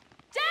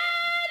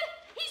 Dad!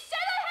 He said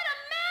I had a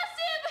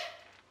massive...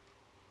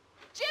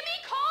 Jimmy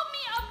called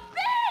me a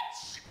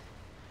bitch!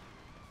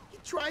 He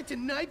tried to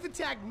knife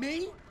attack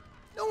me?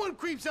 No one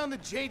creeps on the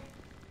Jade...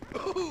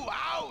 Ooh,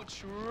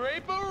 ouch!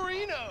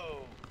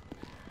 Raperino!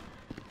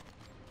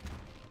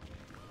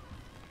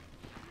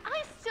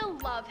 I still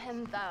love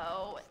him,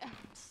 though.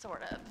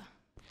 Sort of.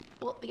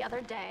 Well, the other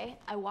day,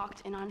 I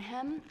walked in on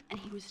him, and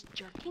he was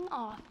jerking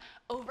off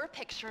over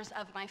pictures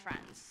of my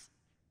friends.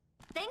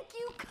 Thank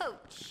you,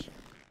 Coach.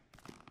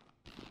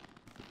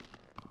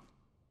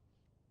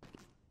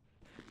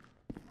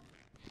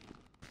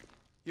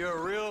 You're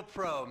a real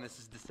pro,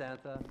 Mrs.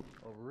 DeSanta.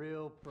 A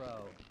real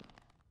pro.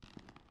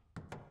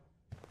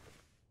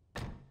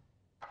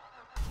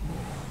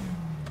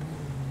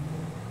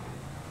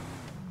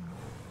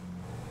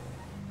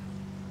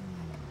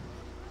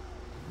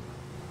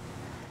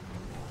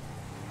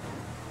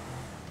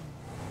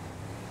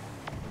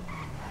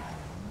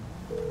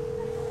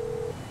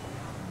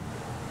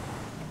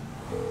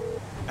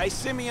 Hey,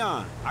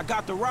 Simeon, I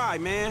got the ride,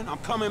 man. I'm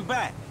coming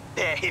back.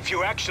 If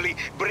you actually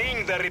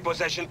bring the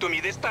repossession to me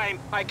this time,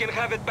 I can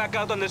have it back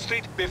out on the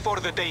street before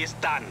the day is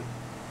done.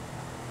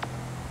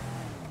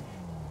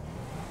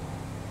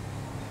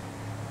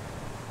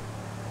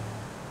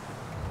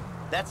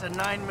 That's a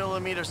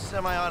 9mm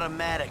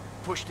semi-automatic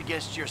pushed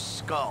against your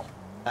skull.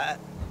 Now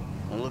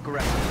look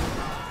around.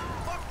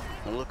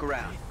 Now look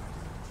around.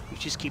 You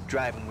just keep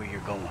driving where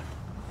you're going.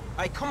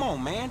 Hey, come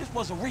on, man. This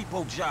was a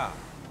repo job.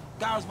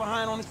 Guy was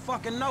behind on his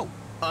fucking note.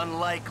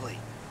 Unlikely,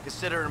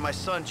 considering my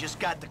son just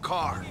got the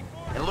car.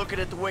 And looking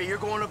at the way you're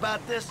going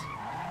about this,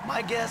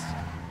 my guess,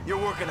 you're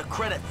working a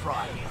credit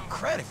fraud. A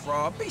credit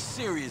fraud? Be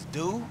serious,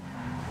 dude.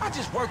 I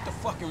just worked the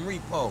fucking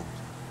repos.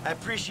 I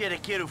appreciate a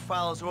kid who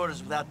follows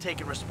orders without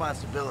taking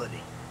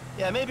responsibility.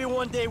 Yeah, maybe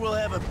one day we'll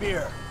have a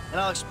beer, and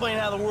I'll explain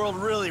how the world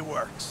really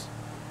works.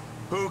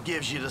 Who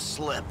gives you the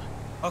slip?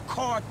 A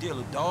car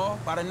dealer,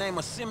 dawg, by the name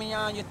of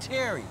Simeon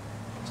Yeteri.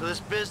 So this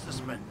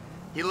businessman,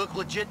 he look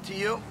legit to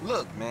you?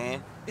 Look,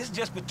 man, it's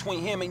just between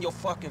him and your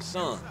fucking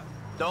son.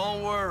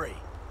 Don't worry.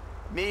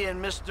 Me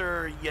and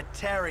Mr.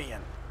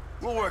 Yetarian,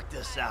 we'll work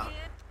this out.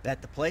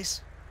 That the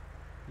place?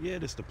 Yeah,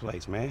 this the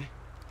place, man.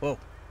 Whoa.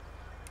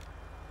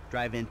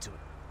 Drive into it.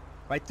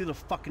 Right through the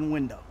fucking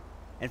window.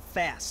 And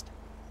fast.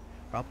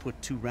 Or I'll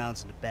put 2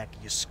 rounds in the back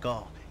of your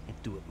skull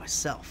and do it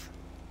myself.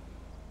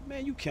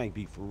 Man, you can't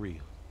be for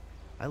real.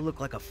 I look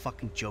like a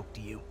fucking joke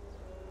to you.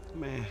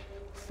 Man,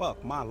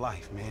 fuck my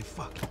life, man.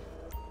 Fuck it.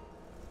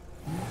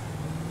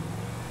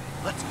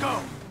 Let's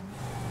go!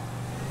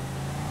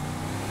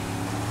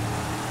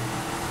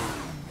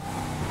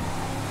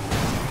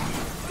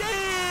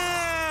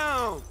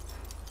 Damn!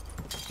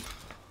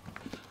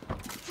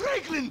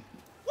 Franklin!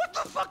 What the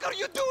fuck are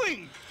you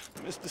doing?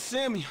 Mr.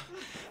 Simeon,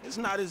 it's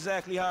not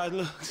exactly how it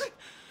looks.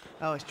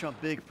 I always trump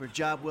big for a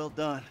job well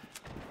done.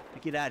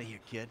 Now get out of here,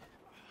 kid.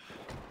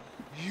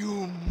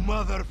 You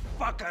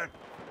motherfucker!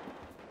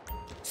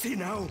 See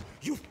now,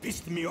 you've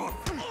pissed me off.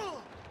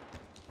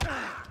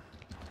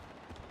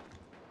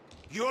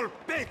 You'll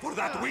pay for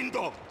that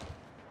window!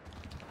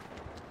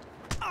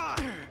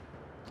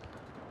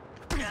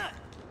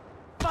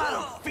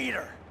 Bottom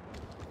feeder!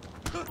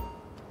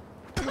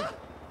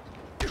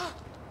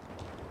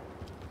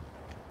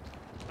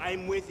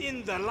 I'm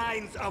within the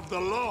lines of the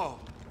law.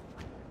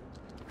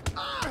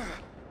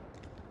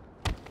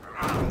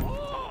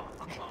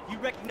 You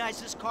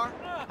recognize this car?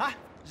 Huh?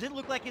 Does it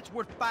look like it's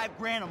worth $5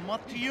 grand a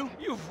month to you?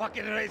 You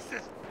fucking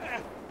racist!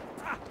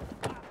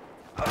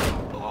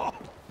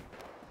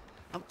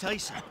 I'll tell you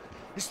something.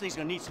 This thing's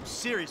gonna need some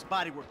serious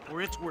body work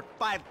or it's worth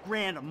 $5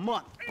 grand a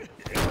month.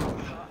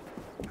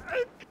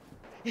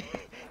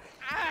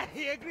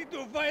 He agreed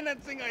to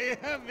financing. I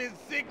have his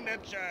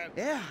signature.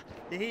 Yeah,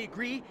 did he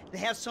agree to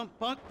have some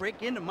punk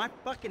break into my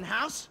fucking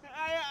house?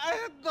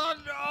 I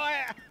don't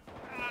know.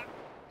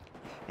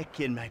 That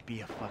kid might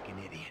be a fucking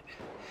idiot,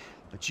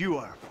 but you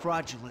are a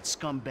fraudulent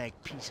scumbag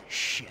piece of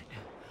shit.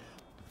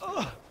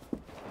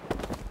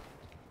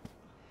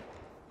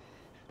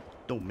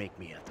 Don't make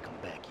me have to come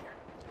back here.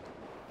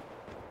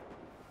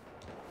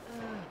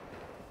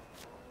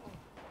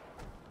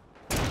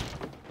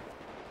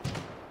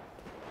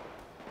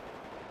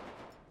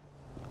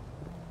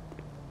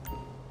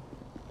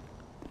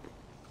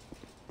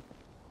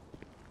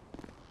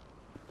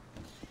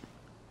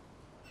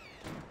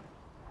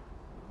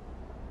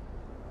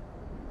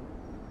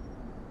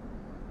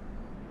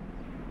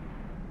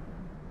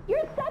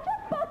 You're such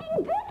a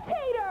fucking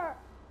dictator!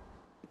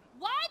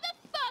 Why the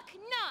fuck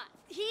not?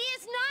 He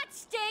is not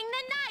staying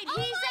the night.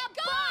 He's a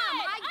bum.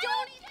 I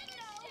don't even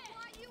know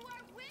why you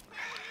are with him.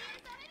 He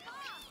is a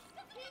bum.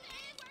 He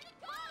is a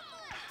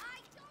bum.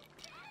 I don't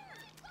care.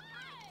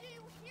 Do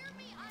you hear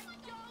me? I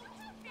don't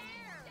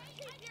care.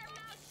 Keep your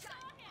mouth shut.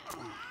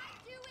 All I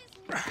do is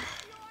none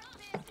of your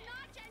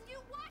business. And you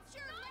watch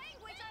your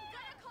language. I'm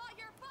gonna call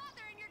your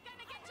father and you're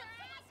gonna get your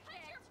ass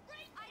kicked.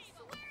 I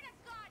swear to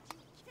God,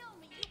 you kill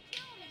me. You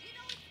kill me. You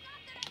know, it's not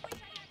that I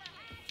wish I never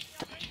had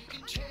children. You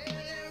can tell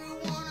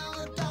everyone I'm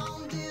a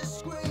dumb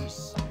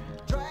disgrace.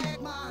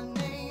 Drag my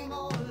name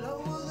all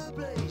over the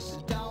place.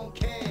 Don't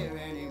care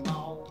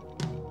anymore.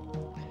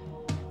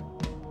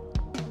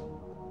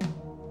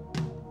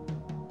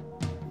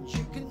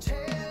 You can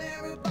tell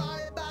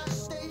everybody by the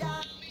state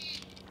I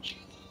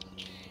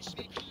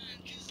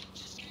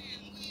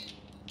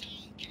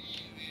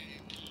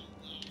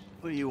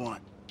What do you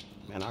want?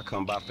 Man, I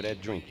come by for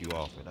that drink you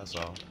offered, that's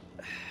all.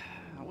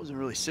 I wasn't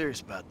really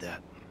serious about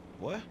that.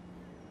 What?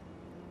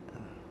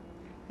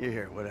 You're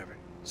here, whatever.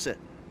 Sit.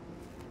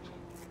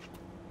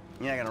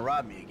 You're not gonna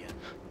rob me again.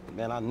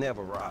 Man, I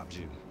never robbed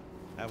you.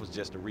 That was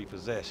just a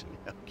repossession.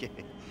 Okay.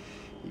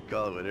 You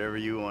call it whatever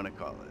you want to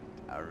call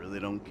it. I really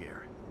don't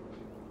care.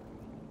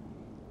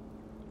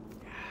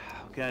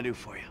 What can I do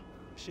for you?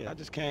 Shit, I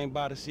just came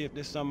by to see if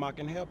there's something I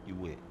can help you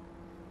with.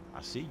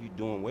 I see you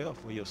doing well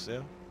for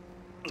yourself.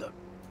 Look,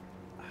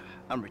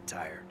 I'm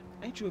retired.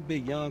 Ain't you a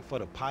bit young for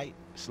the pipe,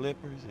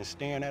 slippers, and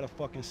staring at a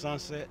fucking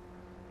sunset?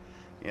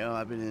 You know,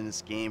 I've been in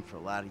this game for a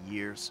lot of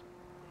years.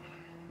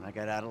 And I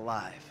got out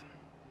alive.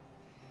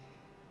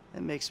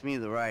 That makes me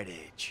the right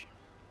age.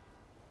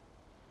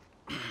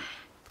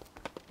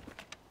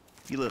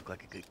 You look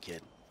like a good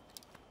kid.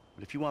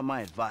 But if you want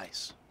my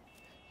advice,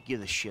 you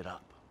give this shit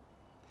up.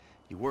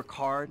 You work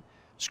hard,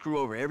 screw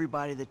over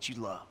everybody that you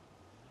love.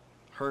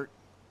 Hurt,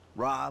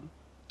 rob,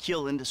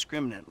 kill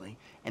indiscriminately,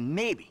 and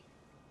maybe,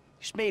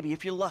 just maybe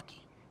if you're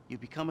lucky, you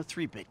become a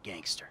 3-bit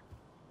gangster.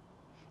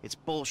 It's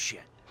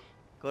bullshit.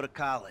 Go to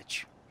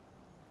college.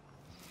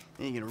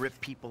 Then you're gonna rip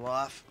people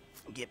off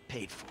and get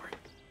paid for it.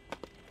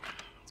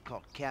 It's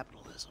called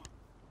capitalism.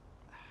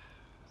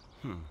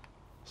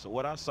 So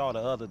what I saw the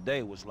other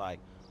day was like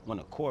when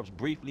a corpse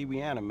briefly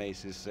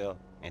reanimates itself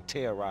and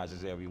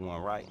terrorizes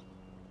everyone, right?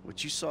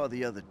 What you saw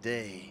the other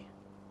day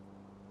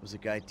was a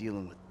guy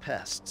dealing with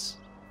pests.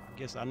 I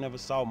guess I never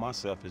saw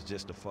myself as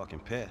just a fucking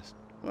pest.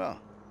 Well,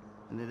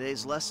 and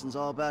today's lesson's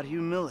all about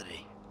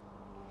humility.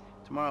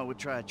 Tomorrow we'll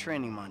try a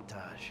training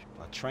montage.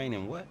 A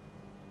training what?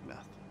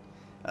 Nothing.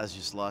 I was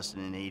just lost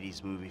in an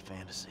 80s movie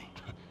fantasy.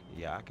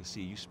 Yeah, I can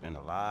see you spend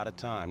a lot of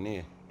time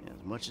there. Yeah,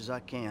 as much as I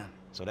can.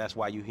 So that's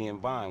why you here in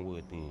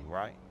Vinewood then,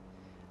 right?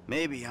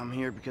 Maybe I'm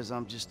here because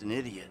I'm just an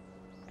idiot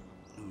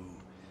who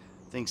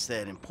thinks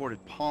that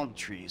imported palm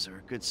trees are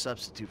a good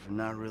substitute for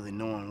not really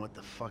knowing what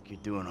the fuck you're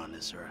doing on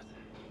this earth.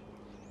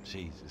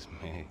 Jesus,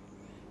 man.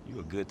 You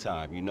a good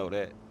time, you know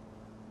that?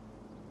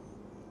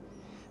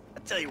 I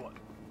tell you what.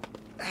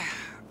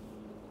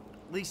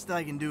 Least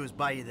I can do is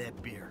buy you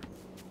that beer.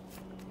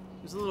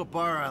 There's a little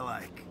bar I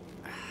like.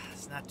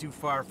 It's not too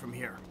far from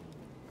here.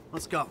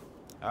 Let's go.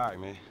 All right,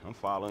 man. I'm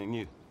following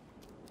you.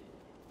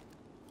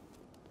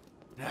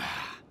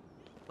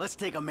 Let's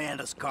take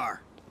Amanda's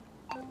car.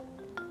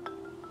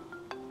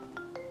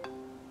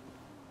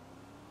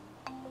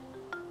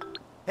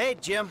 Hey,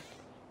 Jim.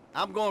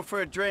 I'm going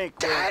for a drink.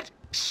 Dad!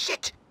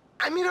 Shit!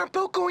 I'm in our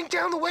boat going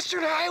down the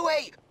Western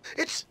Highway!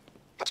 It's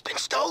been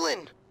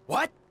stolen!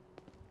 What?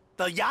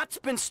 The yacht's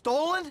been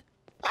stolen?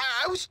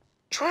 I was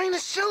trying to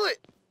sell it.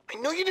 I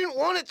know you didn't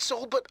want it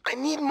sold, but I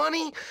need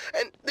money,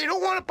 and they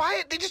don't want to buy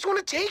it. They just want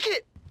to take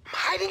it. I'm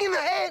hiding in the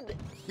head.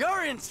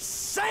 You're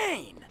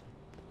insane!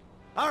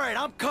 All right,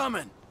 I'm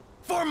coming.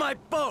 For my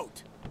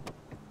boat!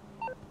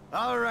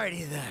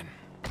 Alrighty then.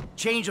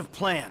 Change of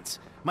plans.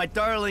 My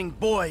darling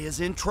boy is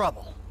in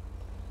trouble.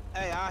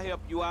 Hey, I'll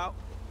help you out.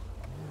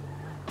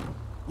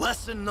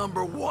 Lesson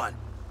number 1.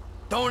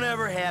 Don't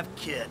ever have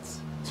kids.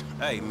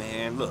 Hey,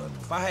 man, look,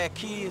 if I had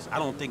kids, I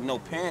don't think no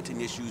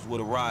parenting issues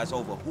would arise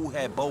over who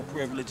had boat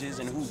privileges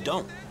and who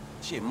don't.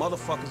 Shit,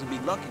 motherfuckers would be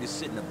lucky to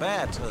sit in the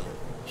bathtub.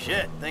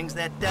 Shit, things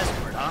that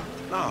desperate, huh?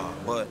 Nah,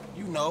 but,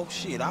 you know,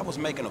 shit, I was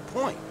making a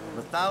point.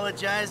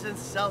 Mythologizing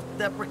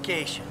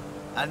self-deprecation.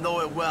 I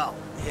know it well.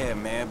 Yeah,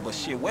 man, but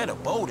shit, where the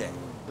boat at?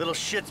 Little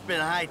shit's been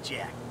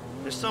hijacked.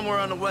 They're somewhere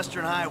on the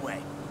Western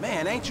Highway.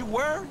 Man, ain't you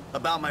worried?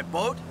 About my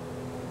boat?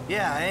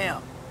 Yeah, I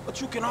am. But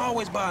you can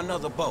always buy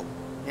another boat.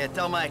 Yeah,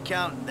 tell my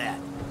accountant that.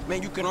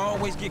 Man, you can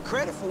always get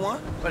credit for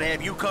one. But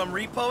have you come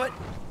repo it?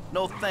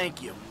 No,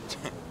 thank you.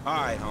 All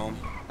right, homie.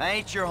 I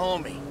ain't your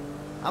homie.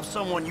 I'm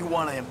someone you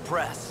want to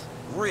impress.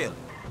 Really?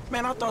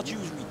 Man, I thought you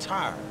was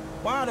retired.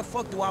 Why the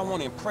fuck do I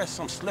want to impress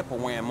some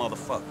slipper-wearing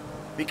motherfucker?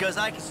 Because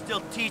I can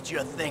still teach you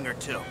a thing or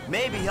two.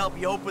 Maybe help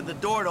you open the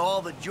door to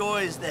all the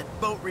joys that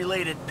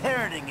boat-related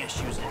parenting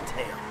issues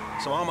entail.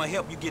 So I'm gonna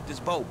help you get this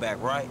boat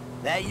back, right?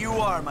 That you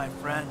are, my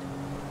friend.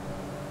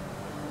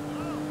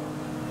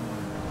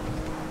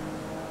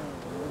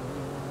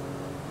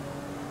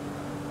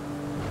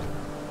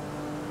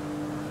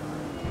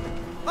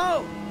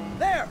 Oh!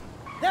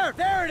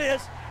 There it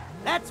is!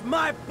 That's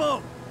my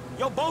boat!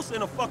 Your boat's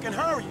in a fucking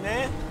hurry,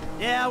 man.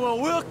 Yeah, well,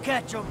 we'll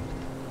catch him.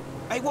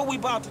 Hey, what we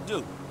about to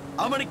do?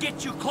 I'm gonna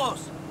get you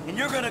close, and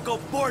you're gonna go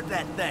board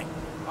that thing.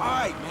 All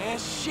right, man,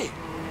 shit.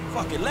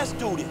 Fuck it, let's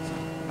do this.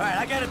 All right,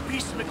 I got a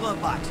piece in the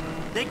glove box.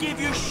 They give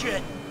you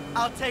shit,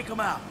 I'll take them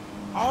out.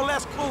 All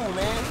that's cool,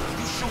 man.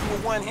 You shooting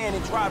with one hand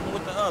and driving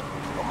with the other.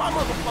 But my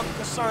motherfucking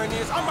concern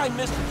is I might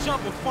miss the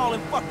jump and fall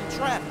in fucking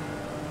traffic.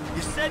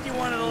 You said you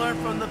wanted to learn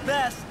from the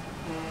best.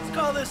 Let's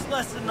call this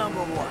lesson number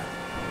 1.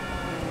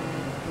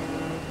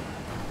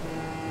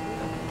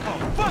 Oh,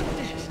 fuck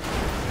this!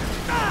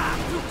 Ah,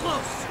 too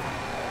close!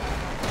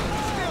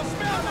 Still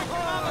smell like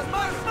your mama's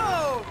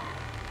mushroom!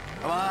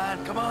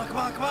 Come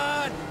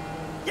on!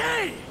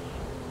 Yay!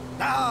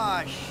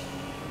 Ah,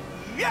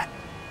 shit!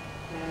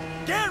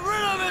 Get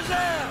rid of his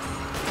ass!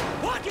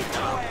 What you do?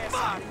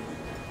 Fuck!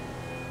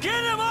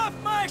 Get him off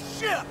my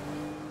ship!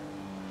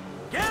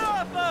 Get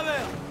off of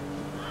him!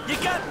 You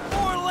got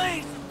 4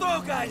 lanes to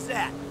throw guys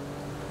at!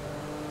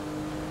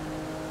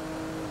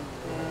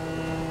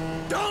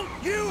 Don't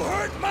you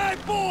hurt my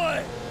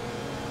boy!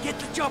 Get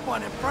the jump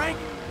on him, Frank!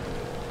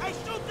 Hey,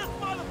 shoot this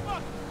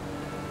motherfucker!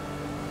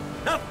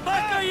 The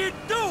fuck are you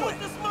doing? Shoot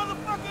this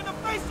motherfucker in the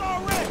face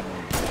already!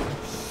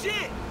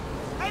 Shit!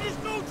 Hey, this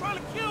dude trying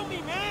to kill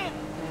me, man!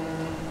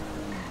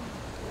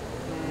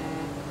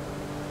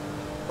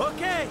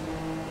 Okay,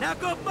 now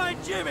go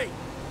find Jimmy!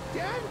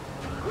 Dad?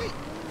 Wait,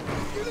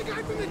 you're the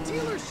guy from the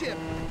dealership!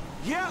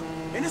 Yeah,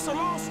 and it's a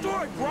long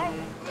story, bro!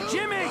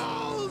 Jimmy!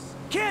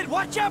 Kid,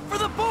 watch out for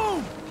the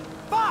boom!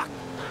 Fuck!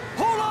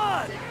 Hold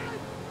on! Dad!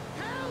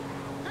 Help!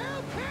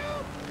 Help!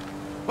 Help!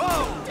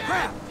 Whoa! Dad,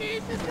 Crap!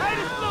 Jesus, Hey,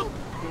 this help! little...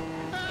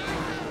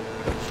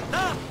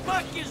 The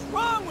fuck is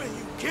wrong with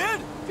you, kid?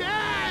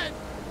 Dad!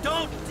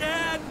 Don't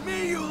dad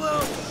me, you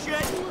little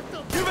shit!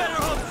 You better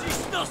hope she's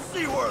still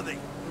seaworthy!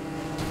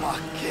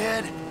 Fuck,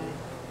 kid.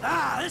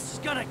 Ah, this is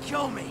gonna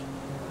kill me.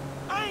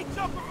 I ain't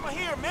jumping from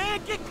here, man.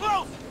 Get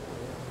close.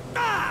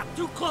 Ah,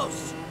 too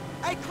close.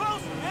 Hey,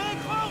 closer,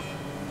 man, closer.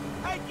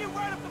 Hey, get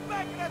right up the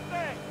back of that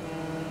thing.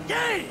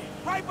 Yay!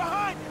 Right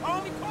behind you,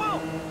 homie. Come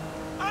on.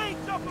 I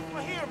ain't jumping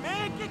from here,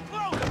 man. Get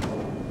close.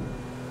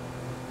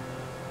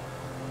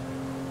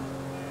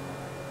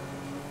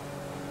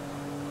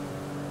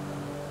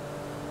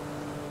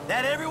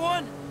 That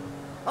everyone?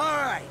 All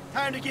right,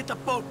 time to get the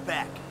boat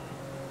back.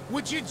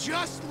 Would you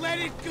just let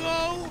it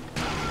go?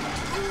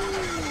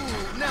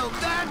 Ooh, now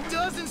that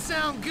doesn't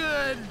sound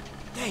good.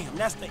 Damn,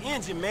 that's the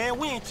engine, man.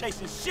 We ain't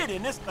chasing shit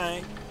in this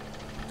thing.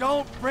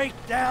 Don't break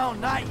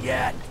down, not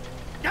yet.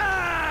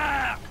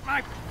 Ah!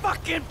 My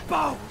fucking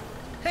boat!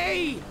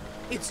 Hey,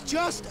 it's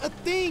just a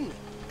thing.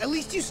 At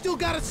least you still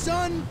got a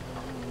son.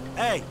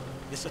 Hey,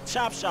 it's a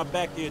chop shop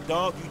back there,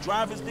 dog. You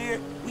drivers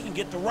there, we can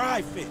get the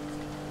ride fixed.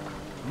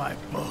 My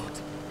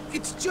boat.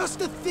 It's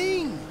just a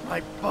thing.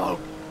 My boat.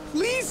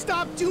 Please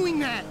stop doing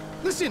that.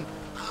 Listen,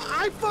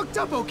 I fucked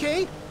up,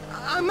 okay?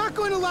 I'm not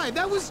going to lie.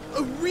 That was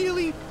a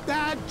really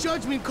bad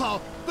judgment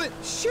call. But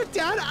shit,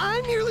 Dad,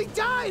 I nearly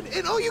died.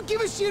 And all you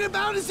give a shit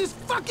about is this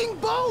fucking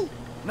boat.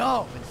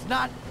 No, it's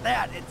not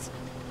that. It's...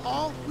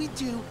 All we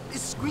do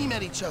is scream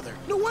at each other.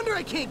 No wonder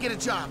I can't get a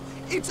job.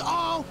 It's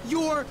all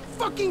your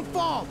fucking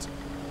fault.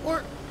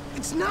 Or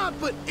it's not,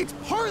 but it's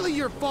partly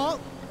your fault.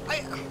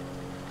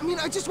 I mean,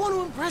 I just want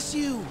to impress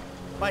you.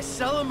 By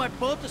selling my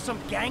boat to some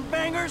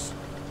gangbangers?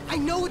 I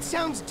know it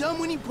sounds dumb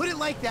when you put it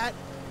like that,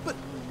 but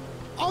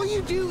all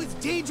you do is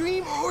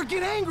daydream or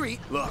get angry.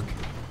 Look,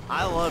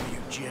 I love you,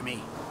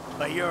 Jimmy,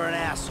 but you're an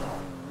asshole.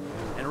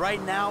 And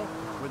right now,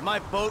 with my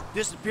boat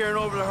disappearing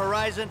over the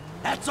horizon,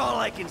 that's all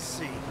I can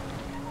see.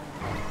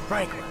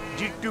 Franklin,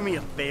 could you do me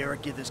a favor,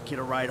 give this kid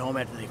a ride home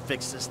after they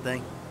fix this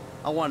thing?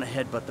 I want to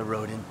headbutt the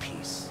road in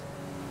peace.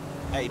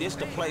 Hey, this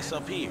the place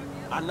up here.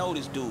 I know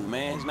this dude,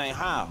 man. His name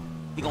Hal.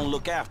 He gonna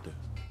look after.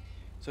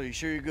 So you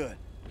sure you're good?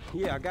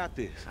 Yeah, I got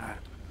this. All right.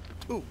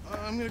 Ooh,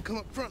 I'm gonna come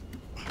up front.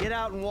 Get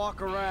out and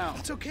walk around.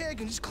 It's okay, I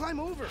can just climb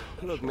over.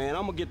 Look, man,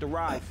 I'm gonna get the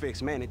ride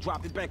fixed, man, and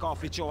drop it back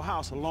off at your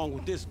house along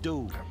with this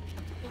dude.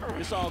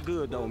 It's all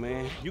good, though,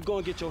 man. You go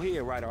and get your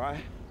head right, all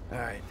right? All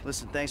right.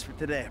 Listen, thanks for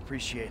today.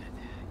 Appreciate it.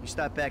 You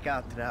stop back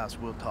out to the house,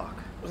 we'll talk.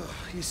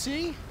 You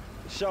see?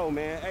 Show,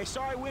 man. Hey,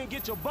 sorry we didn't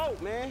get your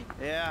boat, man.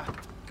 Yeah.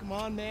 Come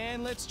on,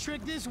 man. Let's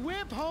trick this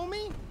whip,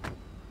 homie.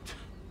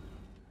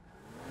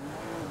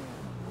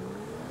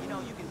 You know,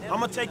 you can never... I'm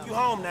gonna take you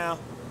home now.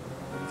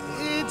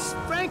 It's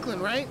Franklin,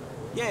 right?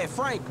 Yeah,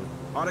 Franklin.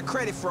 Or the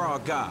credit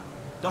fraud guy.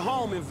 The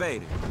home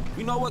invader.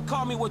 You know what?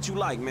 Call me what you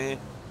like, man.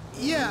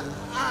 Yeah,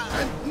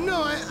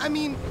 I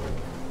mean,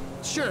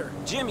 sure.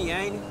 Jimmy,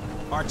 ain't he?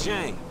 Or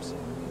James?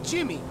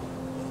 Jimmy.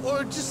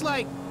 Or just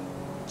like,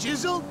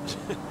 Jizzle?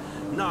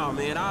 Nah,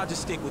 man, I'll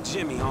just stick with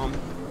Jimmy, homie.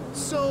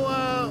 So,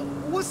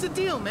 what's the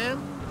deal,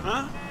 man?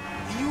 Huh?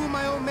 You and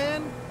my old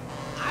man?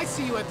 I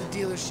see you at the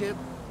dealership.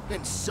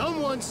 Then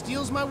someone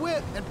steals my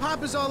whip, and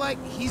Papa's all like,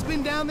 he's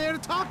been down there to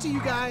talk to you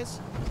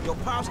guys. Your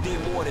pops did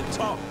more than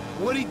talk.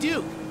 What'd he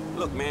do?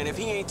 Look, man, if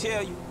he ain't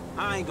tell you,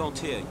 I ain't gonna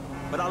tell you.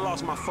 But I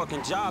lost my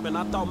fucking job, and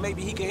I thought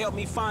maybe he could help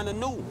me find a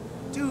new one.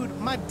 Dude,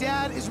 my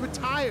dad is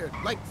retired.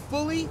 Like,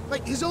 fully.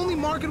 Like, his only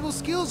marketable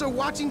skills are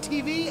watching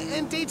TV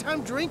and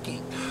daytime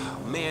drinking.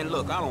 Man,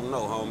 look, I don't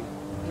know, homie.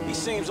 He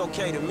seems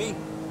okay to me.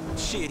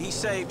 Shit, he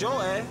saved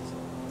your ass.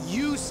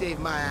 You saved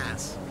my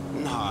ass.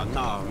 Nah,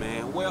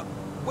 man. Well,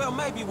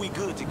 maybe we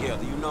good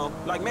together, you know?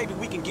 Like, maybe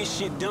we can get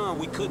shit done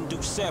we couldn't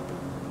do separate.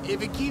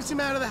 If it keeps him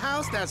out of the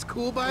house, that's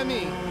cool by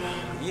me.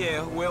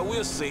 Yeah, well,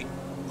 we'll see.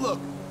 Look,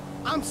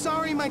 I'm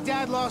sorry my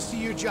dad lost you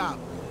your job.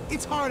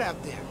 It's hard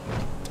out there.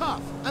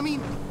 Tough. I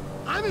mean,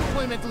 I'm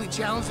employmentally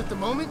challenged at the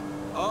moment.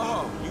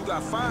 Oh, you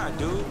got fired,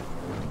 dude.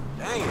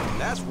 Damn,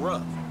 that's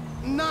rough.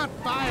 Not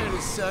fired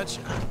as such.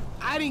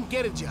 I didn't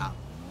get a job.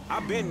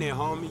 I've been there,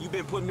 homie. You've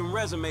been putting them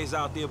resumes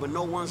out there, but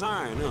no one's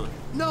hiring, huh?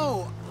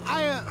 No,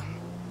 I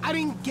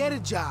didn't get a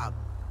job.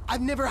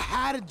 I've never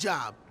had a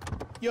job.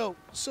 Yo,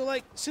 so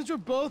like, since we're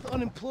both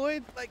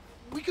unemployed, like,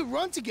 we could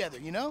run together,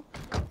 you know?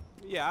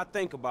 Yeah, I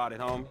think about it,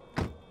 homie.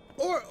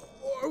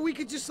 Or we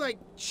could just, like,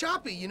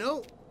 shop it, you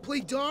know?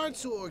 Play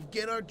darts or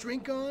get our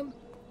drink on.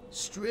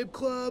 Strip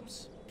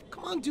clubs.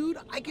 Come on, dude,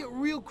 I get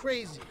real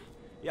crazy.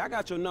 Yeah, I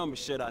got your number,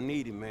 shit. I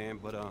need it, man.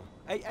 But,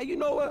 hey, you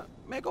know what?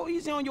 Man, go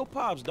easy on your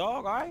pops,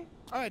 dog, all right?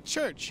 All right,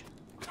 church.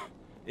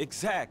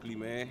 Exactly,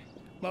 man.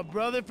 My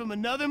brother from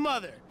another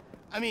mother.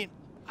 I mean,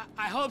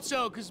 I hope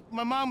so, because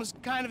my mom was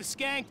kind of a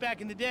skank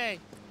back in the day.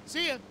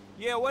 See ya.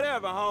 Yeah,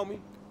 whatever, homie.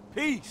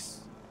 Peace.